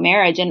about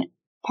marriage. And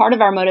part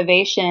of our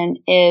motivation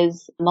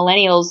is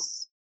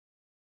millennials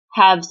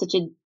have such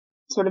a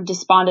sort of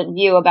despondent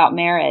view about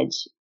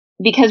marriage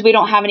because we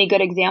don't have any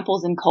good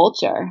examples in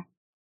culture.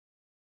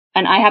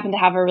 And I happen to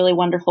have a really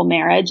wonderful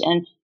marriage,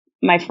 and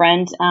my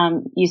friend,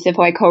 Yusuf,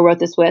 who I co-wrote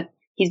this with,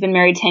 he's been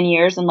married 10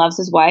 years and loves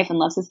his wife and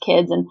loves his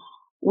kids. And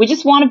we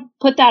just want to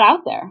put that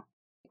out there.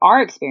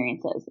 Our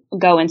experiences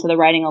go into the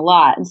writing a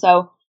lot. And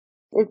so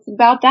it's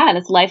about that.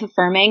 It's life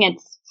affirming.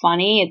 It's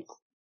funny. It's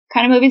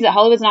kind of movies that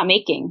Hollywood's not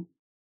making.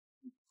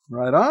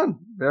 Right on.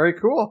 Very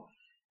cool.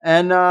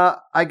 And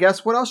I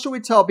guess what else should we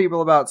tell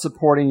people about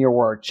supporting your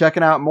work?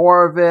 Checking out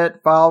more of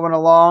it, following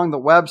along, the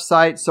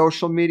website,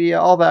 social media,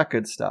 all that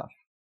good stuff.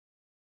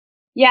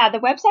 Yeah, the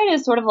website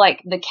is sort of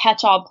like the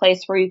catch-all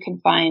place where you can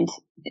find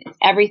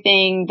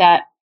everything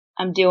that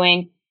I'm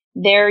doing.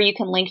 There you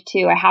can link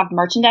to, I have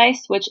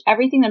merchandise, which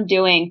everything I'm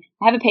doing,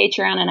 I have a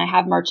Patreon and I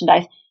have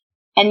merchandise.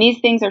 And these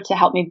things are to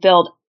help me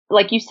build.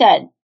 Like you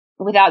said,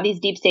 without these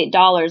deep state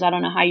dollars, I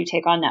don't know how you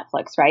take on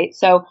Netflix, right?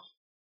 So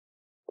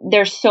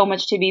there's so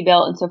much to be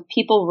built. And so if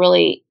people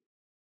really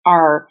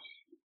are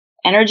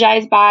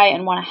energized by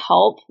and want to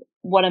help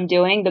what I'm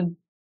doing, the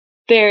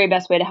very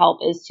best way to help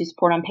is to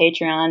support on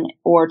Patreon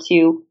or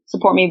to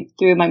support me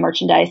through my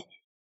merchandise.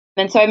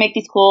 And so I make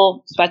these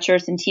cool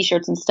sweatshirts and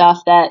t-shirts and stuff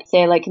that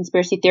say like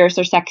conspiracy theorists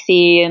are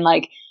sexy and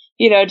like,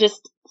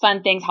 just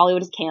fun things.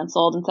 Hollywood is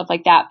canceled and stuff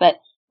like that. But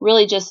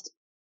really just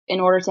in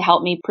order to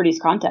help me produce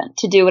content,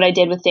 to do what I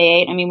did with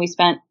Day 8. I mean, we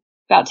spent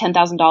about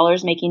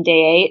 $10,000 making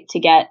Day 8 to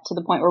get to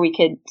the point where we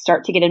could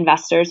start to get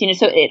investors,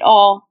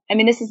 so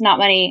this is not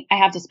money I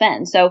have to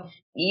spend. So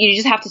you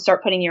just have to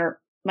start putting your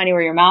money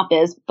where your mouth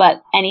is.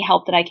 But any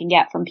help that I can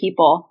get from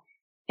people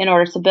in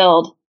order to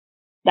build,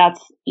 that's,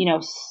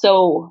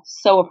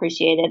 so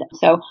appreciated.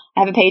 So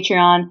I have a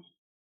Patreon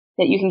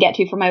that you can get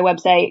to from my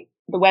website.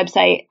 The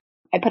website,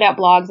 I put out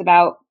blogs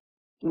about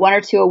 1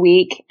 or 2 a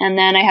week. And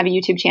then I have a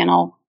YouTube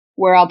channel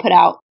where I'll put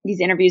out these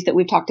interviews that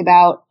we've talked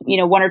about,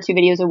 1 or 2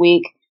 videos a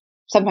week,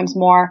 sometimes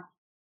more.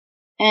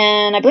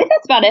 And I believe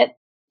that's about it.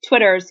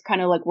 Twitter is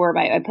kind of like where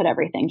I put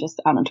everything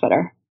just out on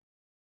Twitter.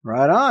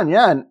 Right on.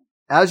 Yeah. And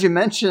as you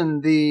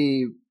mentioned,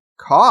 the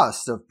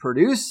cost of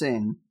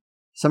producing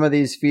some of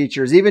these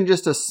features, even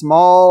just a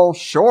small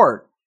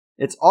short,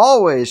 it's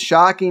always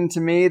shocking to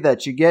me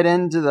that you get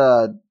into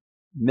the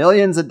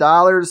millions of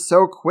dollars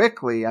so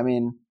quickly. I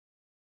mean,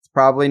 it's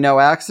probably no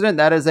accident.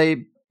 That is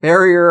a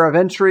barrier of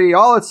entry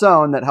all its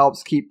own that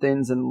helps keep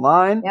things in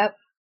line. Yep.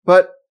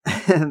 But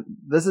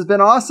this has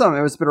been awesome.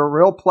 It's been a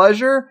real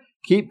pleasure.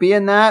 Keep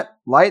being that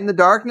light in the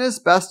darkness.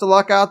 Best of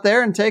luck out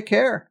there and take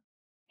care.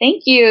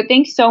 Thank you.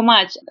 Thanks so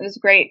much. It was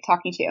great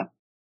talking to you.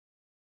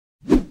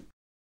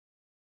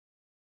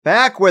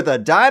 Back with a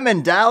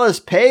Diamond Dallas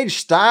Page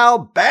style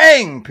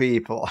bang,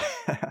 people.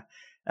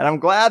 And I'm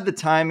glad the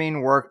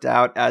timing worked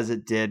out as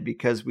it did,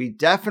 because we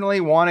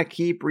definitely want to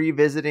keep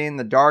revisiting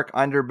the dark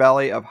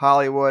underbelly of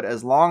Hollywood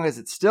as long as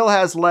it still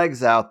has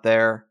legs out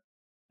there.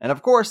 And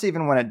of course,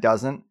 even when it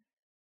doesn't.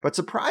 But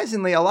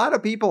surprisingly, a lot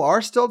of people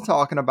are still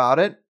talking about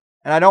it.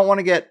 And I don't want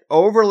to get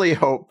overly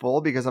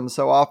hopeful because I'm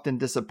so often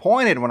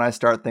disappointed when I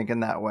start thinking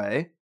that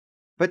way.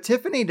 But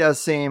Tiffany does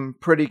seem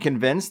pretty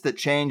convinced that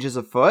change is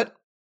afoot.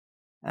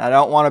 And I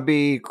don't want to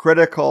be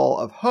critical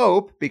of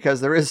hope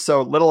because there is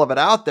so little of it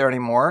out there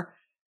anymore.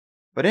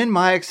 But in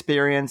my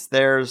experience,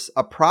 there's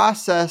a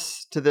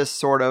process to this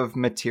sort of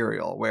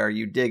material where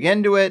you dig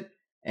into it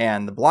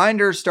and the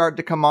blinders start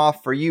to come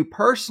off for you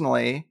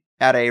personally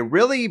at a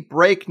really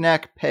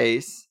breakneck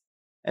pace.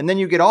 And then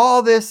you get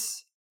all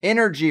this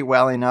energy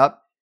welling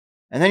up.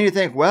 And then you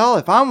think, well,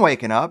 if I'm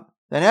waking up,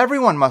 then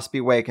everyone must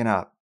be waking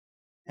up.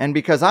 And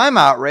because I'm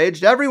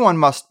outraged, everyone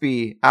must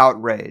be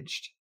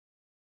outraged.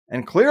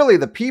 And clearly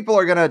the people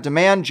are going to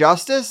demand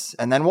justice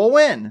and then we'll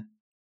win.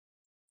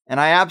 And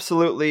I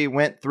absolutely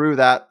went through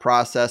that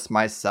process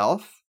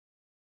myself.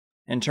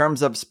 In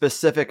terms of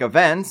specific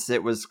events,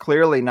 it was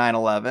clearly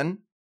 9/11.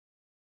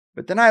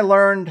 But then I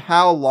learned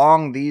how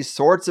long these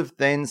sorts of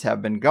things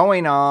have been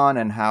going on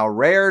and how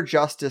rare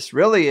justice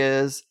really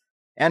is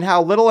and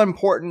how little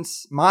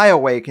importance my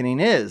awakening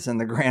is in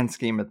the grand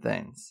scheme of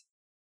things.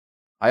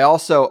 I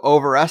also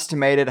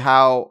overestimated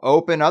how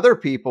open other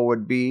people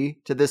would be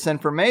to this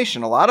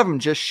information. A lot of them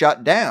just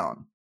shut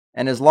down.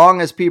 And as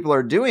long as people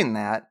are doing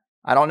that,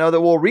 I don't know that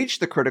we'll reach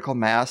the critical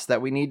mass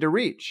that we need to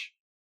reach.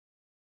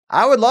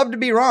 I would love to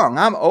be wrong.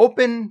 I'm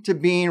open to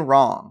being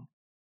wrong.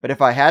 But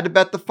if I had to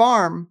bet the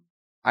farm,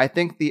 I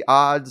think the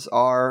odds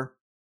are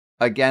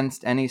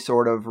against any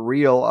sort of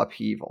real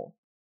upheaval.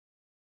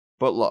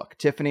 But look,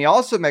 Tiffany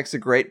also makes a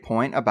great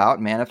point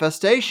about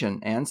manifestation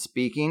and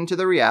speaking to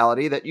the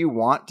reality that you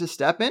want to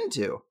step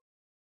into.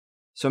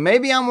 So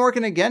maybe I'm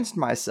working against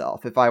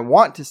myself if I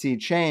want to see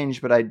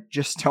change, but I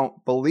just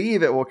don't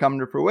believe it will come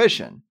to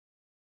fruition.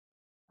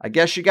 I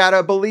guess you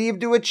gotta believe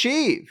to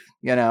achieve,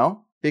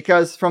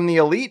 because from the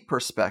elite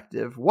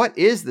perspective, what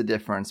is the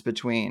difference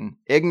between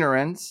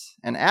ignorance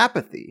and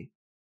apathy?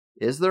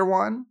 Is there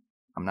one?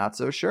 I'm not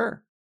so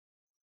sure.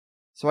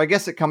 So I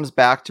guess it comes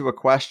back to a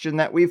question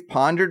that we've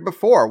pondered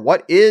before.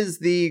 What is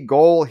the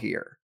goal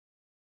here?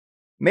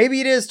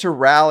 Maybe it is to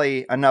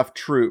rally enough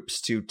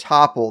troops to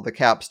topple the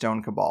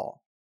Capstone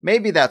Cabal.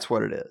 Maybe that's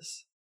what it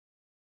is.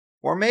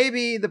 Or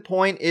maybe the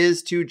point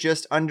is to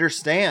just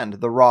understand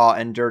the raw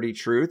and dirty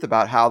truth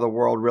about how the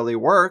world really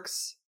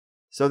works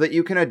so that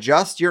you can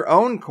adjust your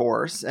own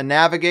course and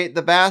navigate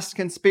the vast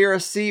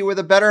conspiracy with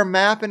a better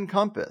map and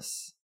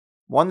compass.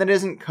 One that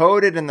isn't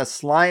coated in the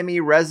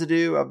slimy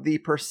residue of the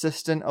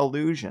persistent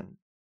illusion.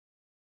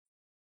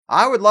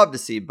 I would love to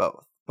see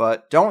both,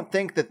 but don't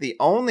think that the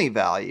only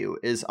value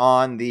is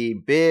on the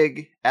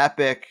big,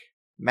 epic,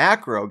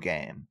 macro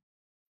game.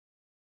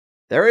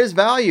 There is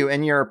value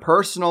in your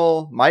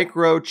personal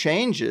micro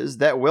changes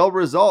that will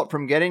result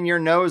from getting your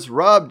nose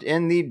rubbed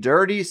in the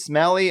dirty,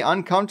 smelly,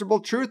 uncomfortable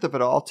truth of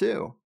it all,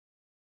 too.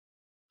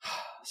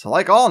 So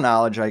like all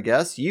knowledge, I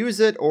guess, use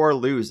it or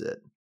lose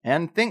it,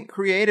 and think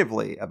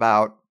creatively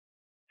about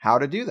how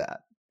to do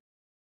that.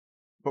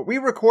 But we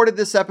recorded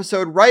this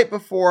episode right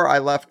before I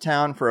left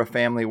town for a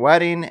family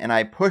wedding, and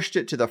I pushed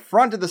it to the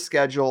front of the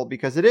schedule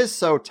because it is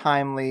so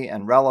timely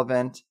and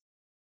relevant.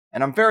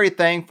 And I'm very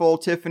thankful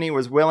Tiffany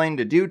was willing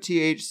to do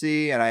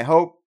THC, and I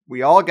hope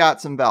we all got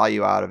some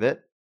value out of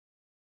it.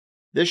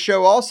 This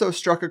show also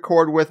struck a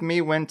chord with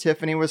me when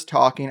Tiffany was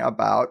talking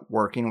about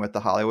working with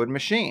the Hollywood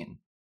machine.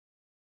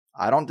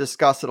 I don't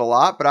discuss it a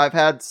lot, but I've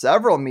had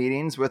several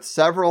meetings with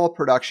several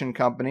production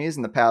companies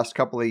in the past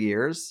couple of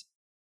years.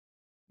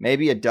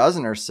 Maybe a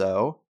dozen or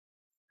so.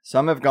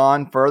 Some have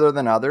gone further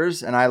than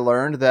others, and I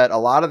learned that a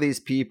lot of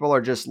these people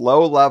are just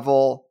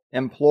low-level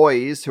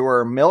employees who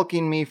are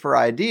milking me for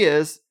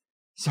ideas.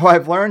 So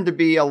I've learned to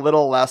be a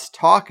little less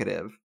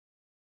talkative.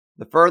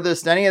 The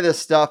furthest any of this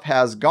stuff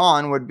has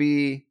gone would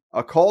be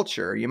a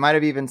culture. You might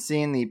have even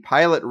seen the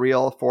pilot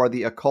reel for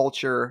the A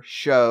Culture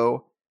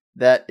show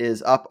that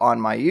is up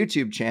on my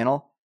YouTube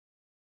channel.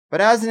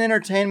 But as an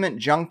entertainment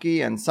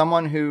junkie and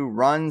someone who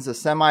runs a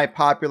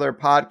semi-popular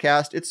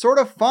podcast, it's sort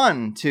of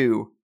fun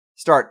to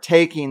start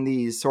taking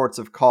these sorts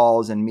of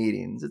calls and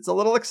meetings. It's a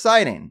little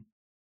exciting.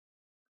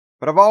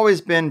 But I've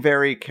always been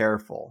very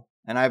careful.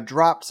 And I've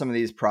dropped some of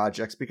these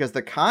projects because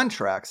the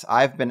contracts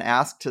I've been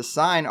asked to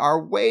sign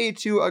are way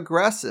too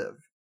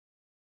aggressive.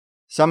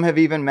 Some have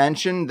even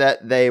mentioned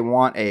that they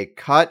want a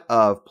cut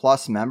of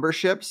Plus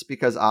memberships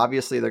because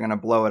obviously they're going to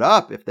blow it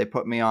up if they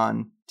put me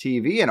on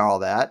TV and all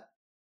that.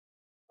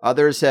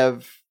 Others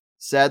have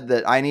said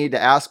that I need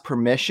to ask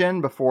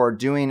permission before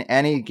doing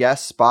any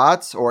guest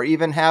spots or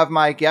even have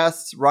my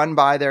guests run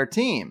by their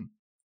team.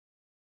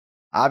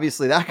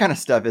 Obviously that kind of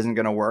stuff isn't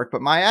going to work,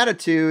 but my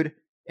attitude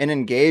in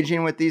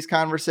engaging with these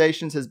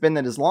conversations has been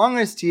that as long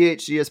as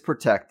THC is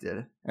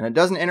protected and it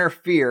doesn't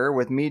interfere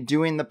with me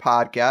doing the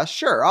podcast,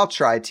 sure, I'll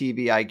try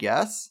TV, I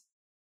guess.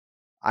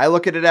 I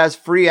look at it as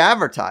free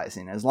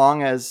advertising as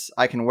long as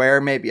I can wear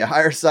maybe a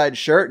higher side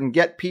shirt and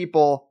get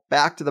people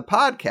back to the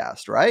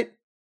podcast, right?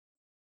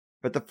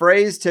 But the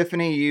phrase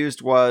Tiffany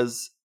used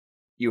was,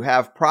 you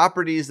have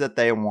properties that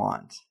they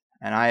want.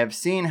 And I have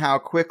seen how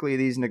quickly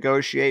these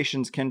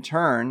negotiations can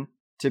turn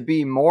to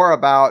be more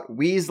about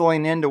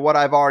weaseling into what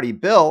I've already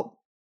built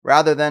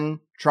rather than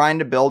trying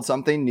to build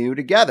something new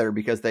together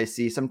because they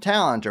see some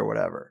talent or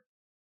whatever.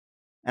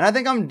 And I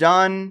think I'm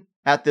done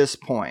at this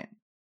point.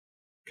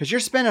 Because you're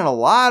spending a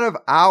lot of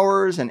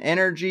hours and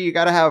energy. You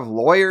got to have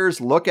lawyers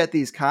look at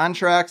these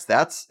contracts.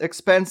 That's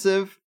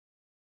expensive.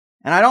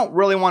 And I don't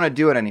really want to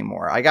do it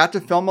anymore. I got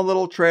to film a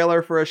little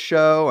trailer for a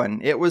show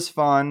and it was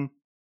fun.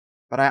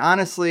 But I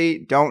honestly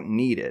don't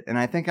need it. And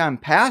I think I'm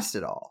past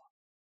it all.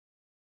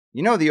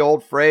 You know the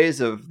old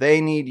phrase of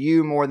they need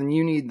you more than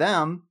you need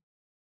them.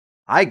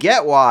 I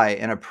get why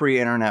in a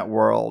pre-internet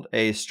world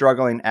a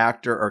struggling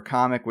actor or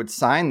comic would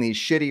sign these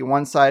shitty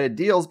one-sided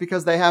deals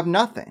because they have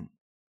nothing.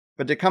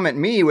 But to come at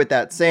me with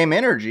that same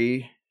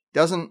energy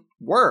doesn't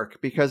work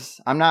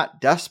because I'm not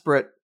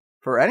desperate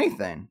for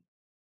anything.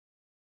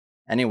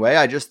 Anyway,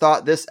 I just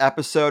thought this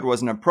episode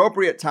was an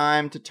appropriate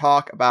time to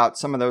talk about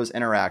some of those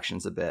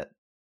interactions a bit.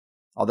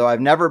 Although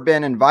I've never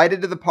been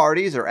invited to the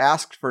parties or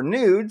asked for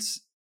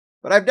nudes,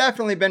 but I've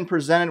definitely been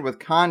presented with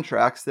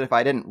contracts that if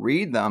I didn't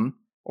read them,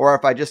 or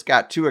if I just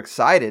got too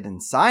excited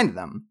and signed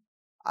them,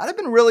 I'd have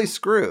been really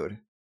screwed.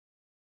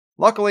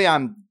 Luckily,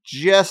 I'm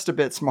just a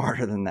bit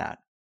smarter than that.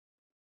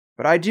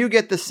 But I do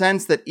get the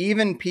sense that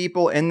even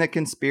people in the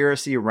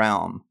conspiracy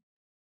realm,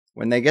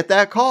 when they get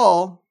that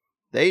call,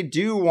 they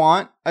do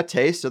want a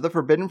taste of the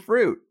forbidden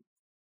fruit.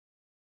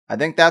 I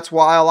think that's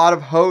why a lot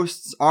of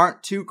hosts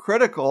aren't too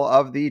critical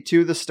of the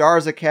To the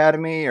Stars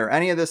Academy or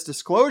any of this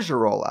disclosure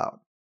rollout,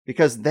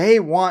 because they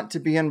want to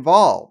be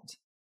involved.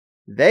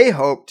 They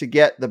hope to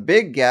get the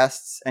big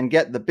guests and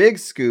get the big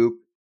scoop,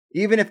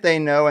 even if they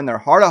know in their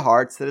heart of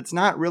hearts that it's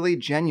not really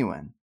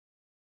genuine.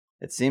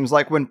 It seems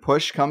like when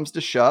push comes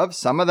to shove,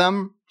 some of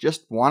them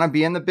just want to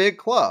be in the big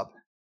club.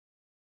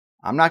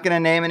 I'm not going to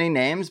name any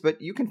names,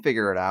 but you can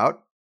figure it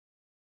out.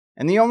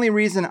 And the only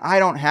reason I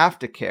don't have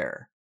to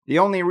care, the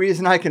only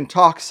reason I can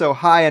talk so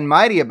high and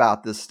mighty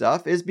about this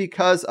stuff is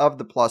because of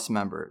the Plus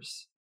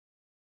members.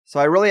 So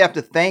I really have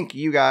to thank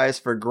you guys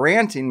for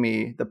granting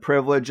me the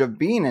privilege of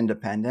being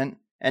independent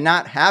and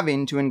not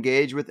having to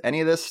engage with any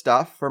of this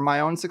stuff for my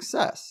own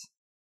success.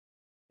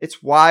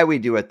 It's why we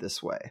do it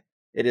this way.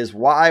 It is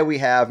why we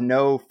have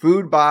no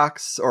food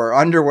box or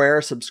underwear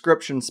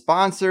subscription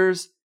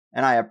sponsors,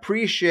 and I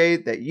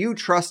appreciate that you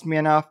trust me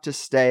enough to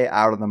stay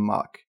out of the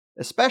muck,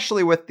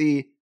 especially with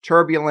the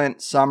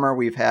turbulent summer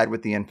we've had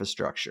with the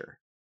infrastructure.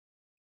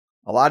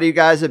 A lot of you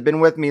guys have been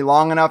with me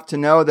long enough to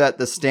know that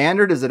the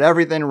standard is that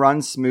everything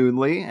runs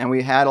smoothly, and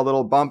we had a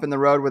little bump in the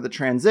road with the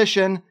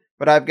transition,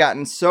 but I've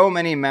gotten so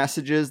many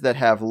messages that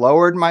have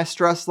lowered my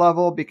stress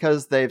level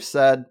because they've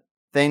said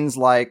things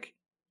like,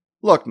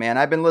 look, man,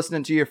 I've been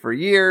listening to you for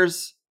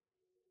years.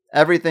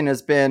 Everything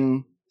has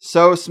been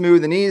so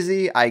smooth and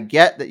easy. I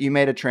get that you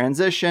made a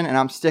transition, and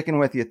I'm sticking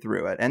with you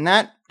through it. And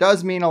that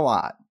does mean a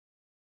lot.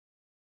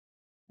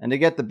 And to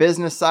get the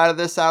business side of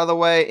this out of the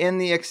way, in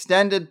the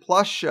Extended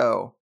Plus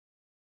show,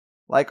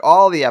 like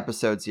all the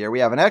episodes here, we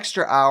have an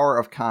extra hour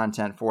of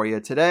content for you.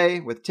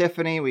 Today, with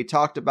Tiffany, we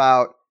talked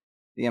about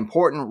the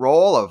important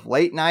role of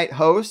late night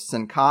hosts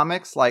and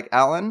comics like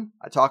Ellen.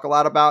 I talk a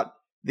lot about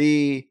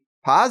the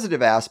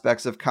positive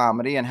aspects of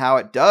comedy and how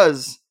it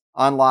does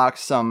unlock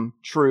some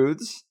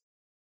truths.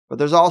 But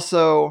there's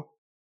also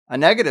a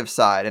negative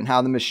side and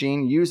how the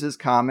machine uses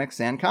comics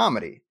and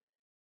comedy.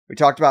 We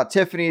talked about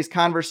Tiffany's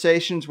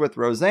conversations with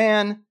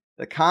Roseanne,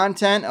 the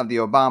content of the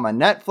Obama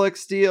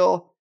Netflix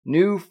deal,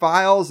 new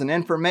files and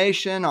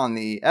information on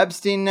the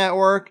Epstein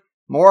network,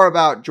 more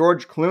about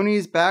George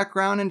Clooney's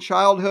background and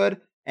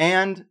childhood,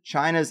 and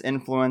China's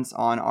influence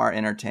on our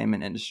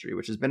entertainment industry,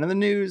 which has been in the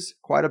news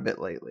quite a bit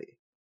lately.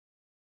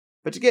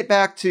 But to get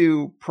back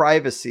to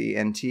privacy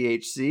and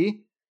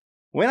THC,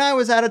 when I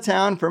was out of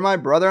town for my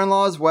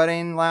brother-in-law's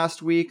wedding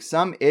last week,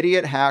 some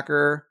idiot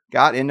hacker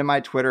got into my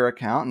Twitter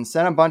account and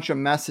sent a bunch of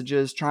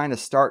messages trying to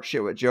start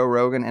shit with Joe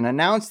Rogan and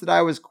announced that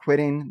I was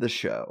quitting the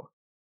show.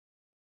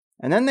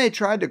 And then they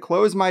tried to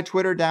close my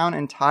Twitter down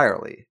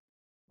entirely.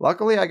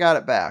 Luckily, I got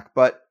it back,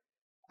 but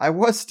I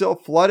was still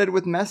flooded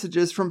with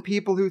messages from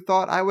people who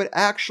thought I would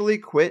actually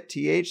quit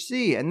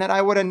THC and that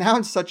I would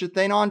announce such a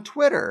thing on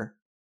Twitter.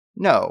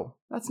 No,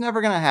 that's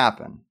never going to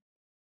happen.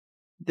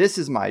 This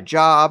is my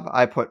job.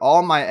 I put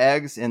all my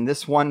eggs in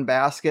this one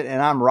basket,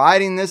 and I'm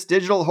riding this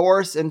digital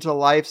horse into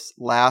life's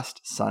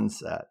last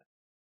sunset.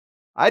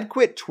 I'd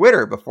quit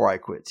Twitter before I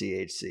quit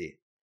THC,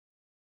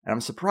 and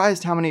I'm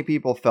surprised how many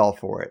people fell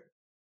for it.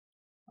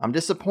 I'm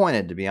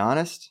disappointed, to be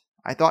honest.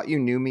 I thought you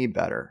knew me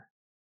better.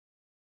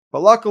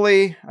 But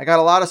luckily, I got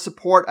a lot of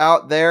support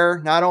out there,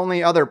 not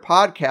only other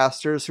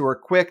podcasters who are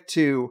quick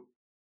to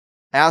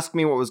ask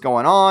me what was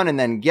going on and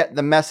then get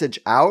the message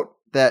out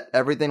that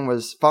everything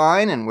was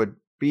fine and would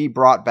be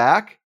brought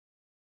back,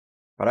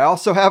 but I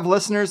also have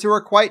listeners who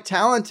are quite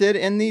talented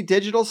in the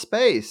digital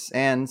space,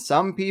 and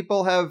some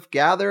people have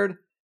gathered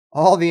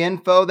all the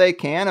info they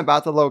can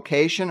about the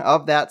location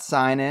of that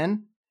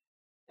sign-in,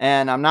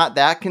 and I'm not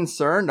that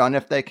concerned on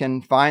if they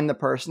can find the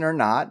person or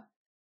not.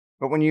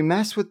 But when you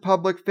mess with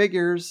public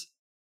figures,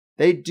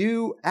 they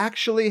do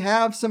actually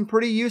have some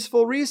pretty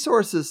useful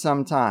resources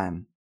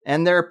sometime,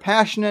 and their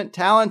passionate,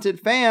 talented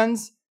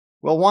fans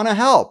will want to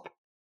help.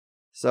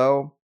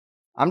 So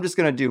I'm just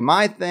going to do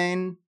my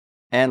thing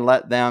and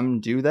let them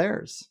do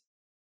theirs.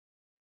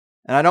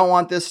 And I don't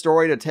want this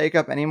story to take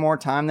up any more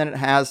time than it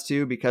has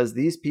to, because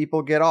these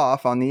people get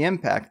off on the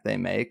impact they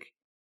make.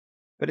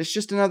 But it's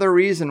just another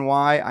reason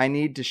why I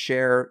need to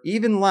share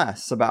even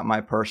less about my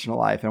personal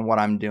life and what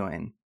I'm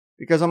doing.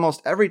 Because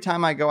almost every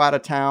time I go out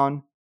of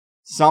town,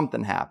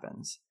 something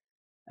happens.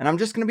 And I'm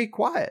just going to be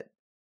quiet.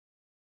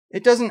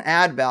 It doesn't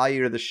add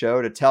value to the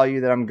show to tell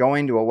you that I'm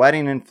going to a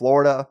wedding in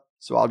Florida,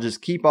 so I'll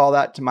just keep all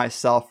that to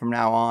myself from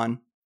now on.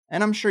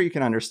 And I'm sure you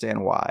can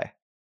understand why.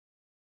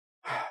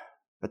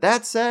 But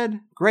that said,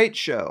 great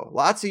show,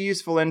 lots of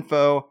useful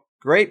info,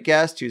 great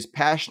guest who's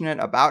passionate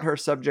about her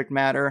subject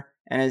matter,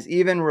 and has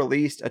even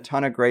released a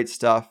ton of great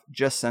stuff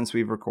just since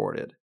we've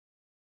recorded.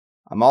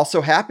 I'm also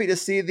happy to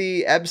see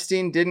the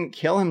Epstein didn't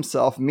kill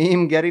himself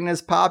meme getting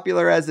as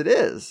popular as it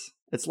is.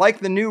 It's like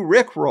the new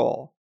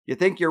Rickroll. You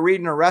think you're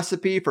reading a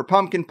recipe for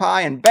pumpkin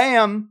pie and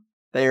bam,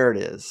 there it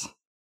is.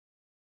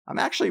 I'm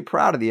actually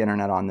proud of the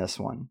internet on this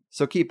one,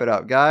 so keep it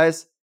up,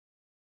 guys.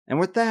 And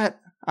with that,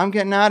 I'm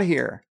getting out of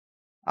here.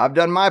 I've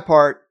done my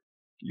part.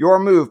 Your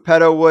move,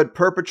 Pedowood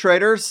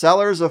perpetrators,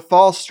 sellers of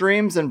false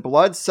streams, and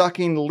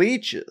blood-sucking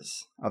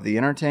leeches of the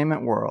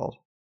entertainment world.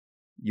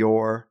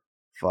 Your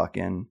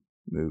fucking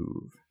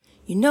move.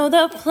 You know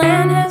the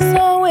plan has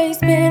always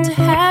been to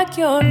hack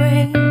your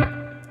brain.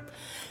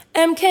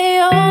 MK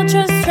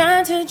Ultra's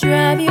trying to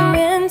drive you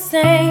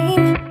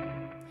insane.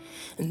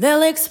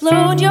 They'll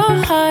explode your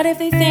heart if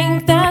they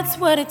think that's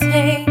what it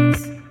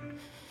takes.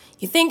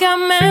 You think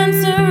I'm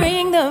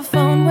answering the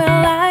phone? Well,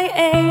 I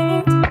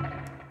ain't.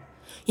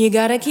 You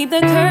gotta keep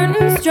the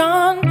curtains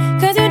drawn,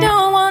 cause you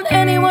don't want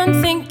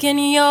anyone thinking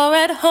you're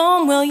at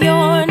home. Well,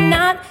 you're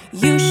not.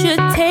 You should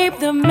tape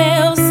the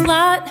mail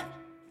slot.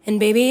 And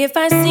baby, if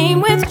I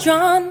seem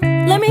withdrawn,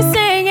 let me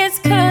say it's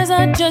cause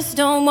I just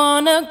don't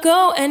wanna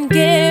go and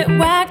get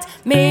whacked.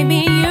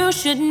 Maybe you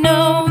should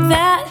know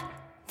that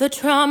the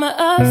trauma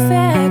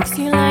affects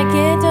you like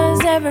it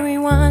does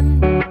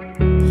everyone.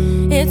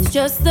 It's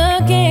just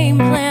the game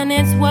plan,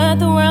 it's what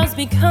the world's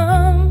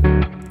become.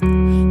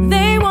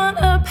 They want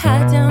a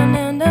pat down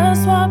and a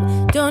swap.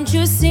 Don't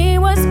you see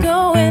what's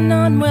going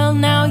on? Well,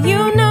 now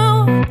you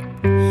know.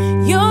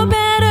 You're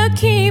better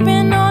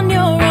keeping on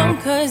your own,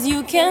 cause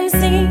you can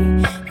see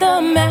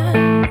the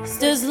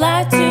masters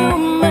lie too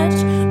much.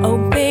 Oh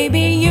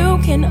baby, you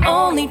can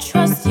only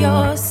trust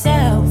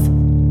yourself.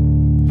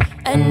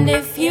 And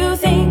if you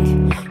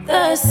think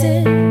the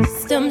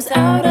system's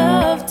out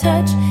of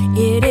touch,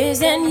 it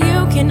is, and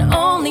you can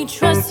only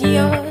trust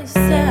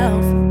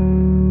yourself.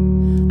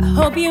 I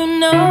hope you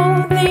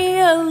know the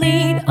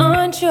elite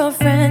aren't your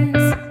friends.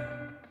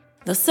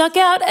 They'll suck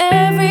out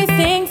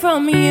everything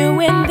from you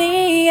in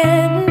the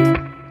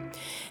end.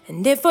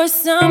 And if for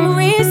some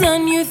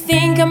reason you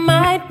think I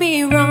might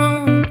be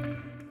wrong,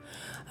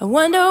 I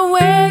wonder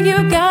where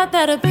you got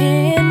that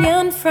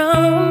opinion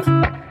from.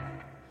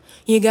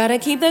 You gotta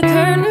keep the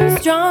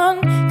curtains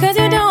drawn, cause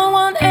you don't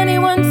want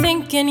anyone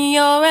thinking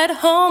you're at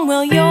home.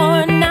 Well,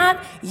 you're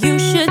not. You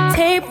should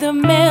tape the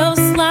mail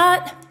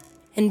slot.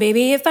 And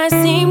baby, if I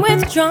seem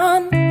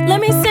withdrawn,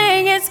 let me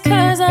say it's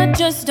cause I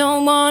just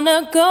don't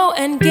wanna go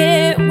and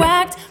get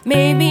whacked.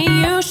 Maybe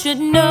you should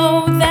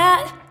know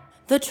that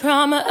the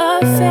trauma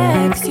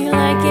affects you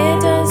like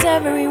it does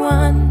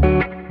everyone.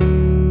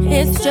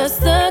 It's just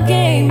the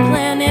game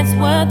plan, it's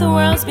what the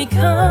world's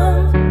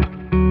become.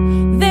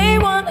 They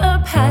want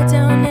a pat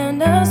down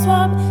and a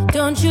swap.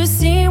 Don't you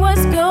see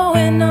what's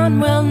going on?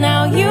 Well,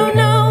 now you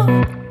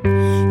know.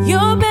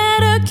 You're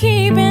better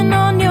keeping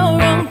on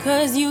your own,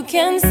 cause you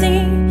can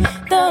see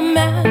the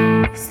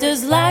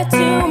masters lie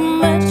too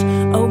much.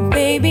 Oh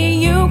baby,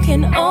 you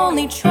can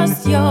only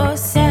trust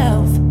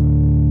yourself.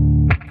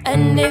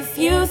 And if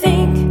you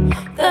think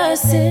the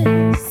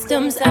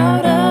system's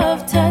out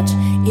of touch,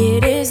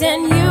 it is,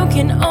 and you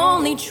can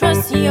only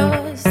trust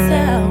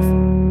yourself.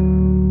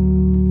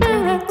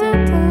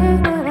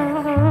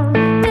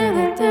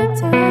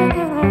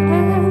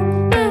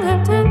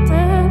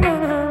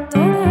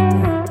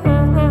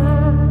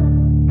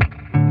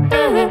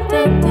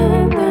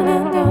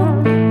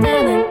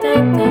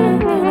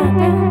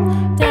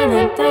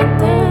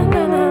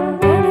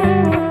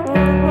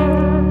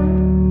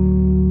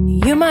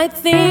 You might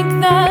think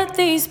that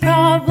these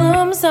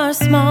problems are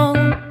small,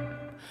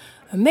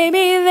 or maybe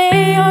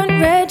they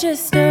aren't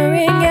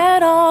registering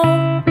at all.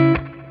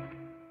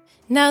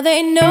 Now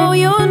they know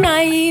you're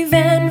naive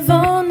and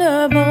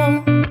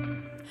vulnerable.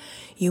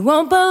 You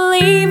won't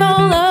believe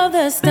all of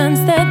the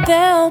stunts that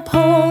they'll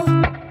pull,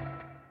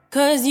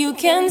 cause you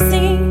can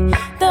see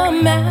the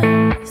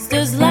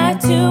masters lie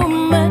too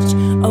much.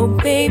 Oh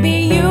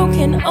baby, you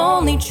can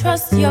only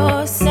trust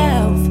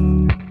yourself.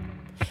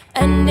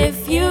 And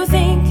if you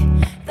think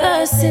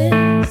the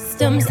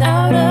system's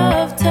out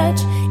of touch,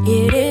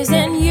 it is,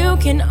 and you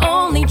can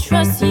only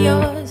trust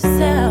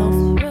yourself.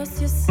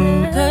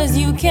 Cause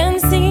you can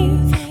see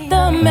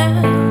the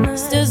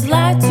masters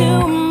lie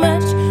too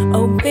much.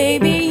 Oh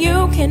baby,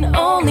 you can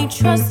only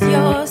trust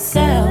yourself.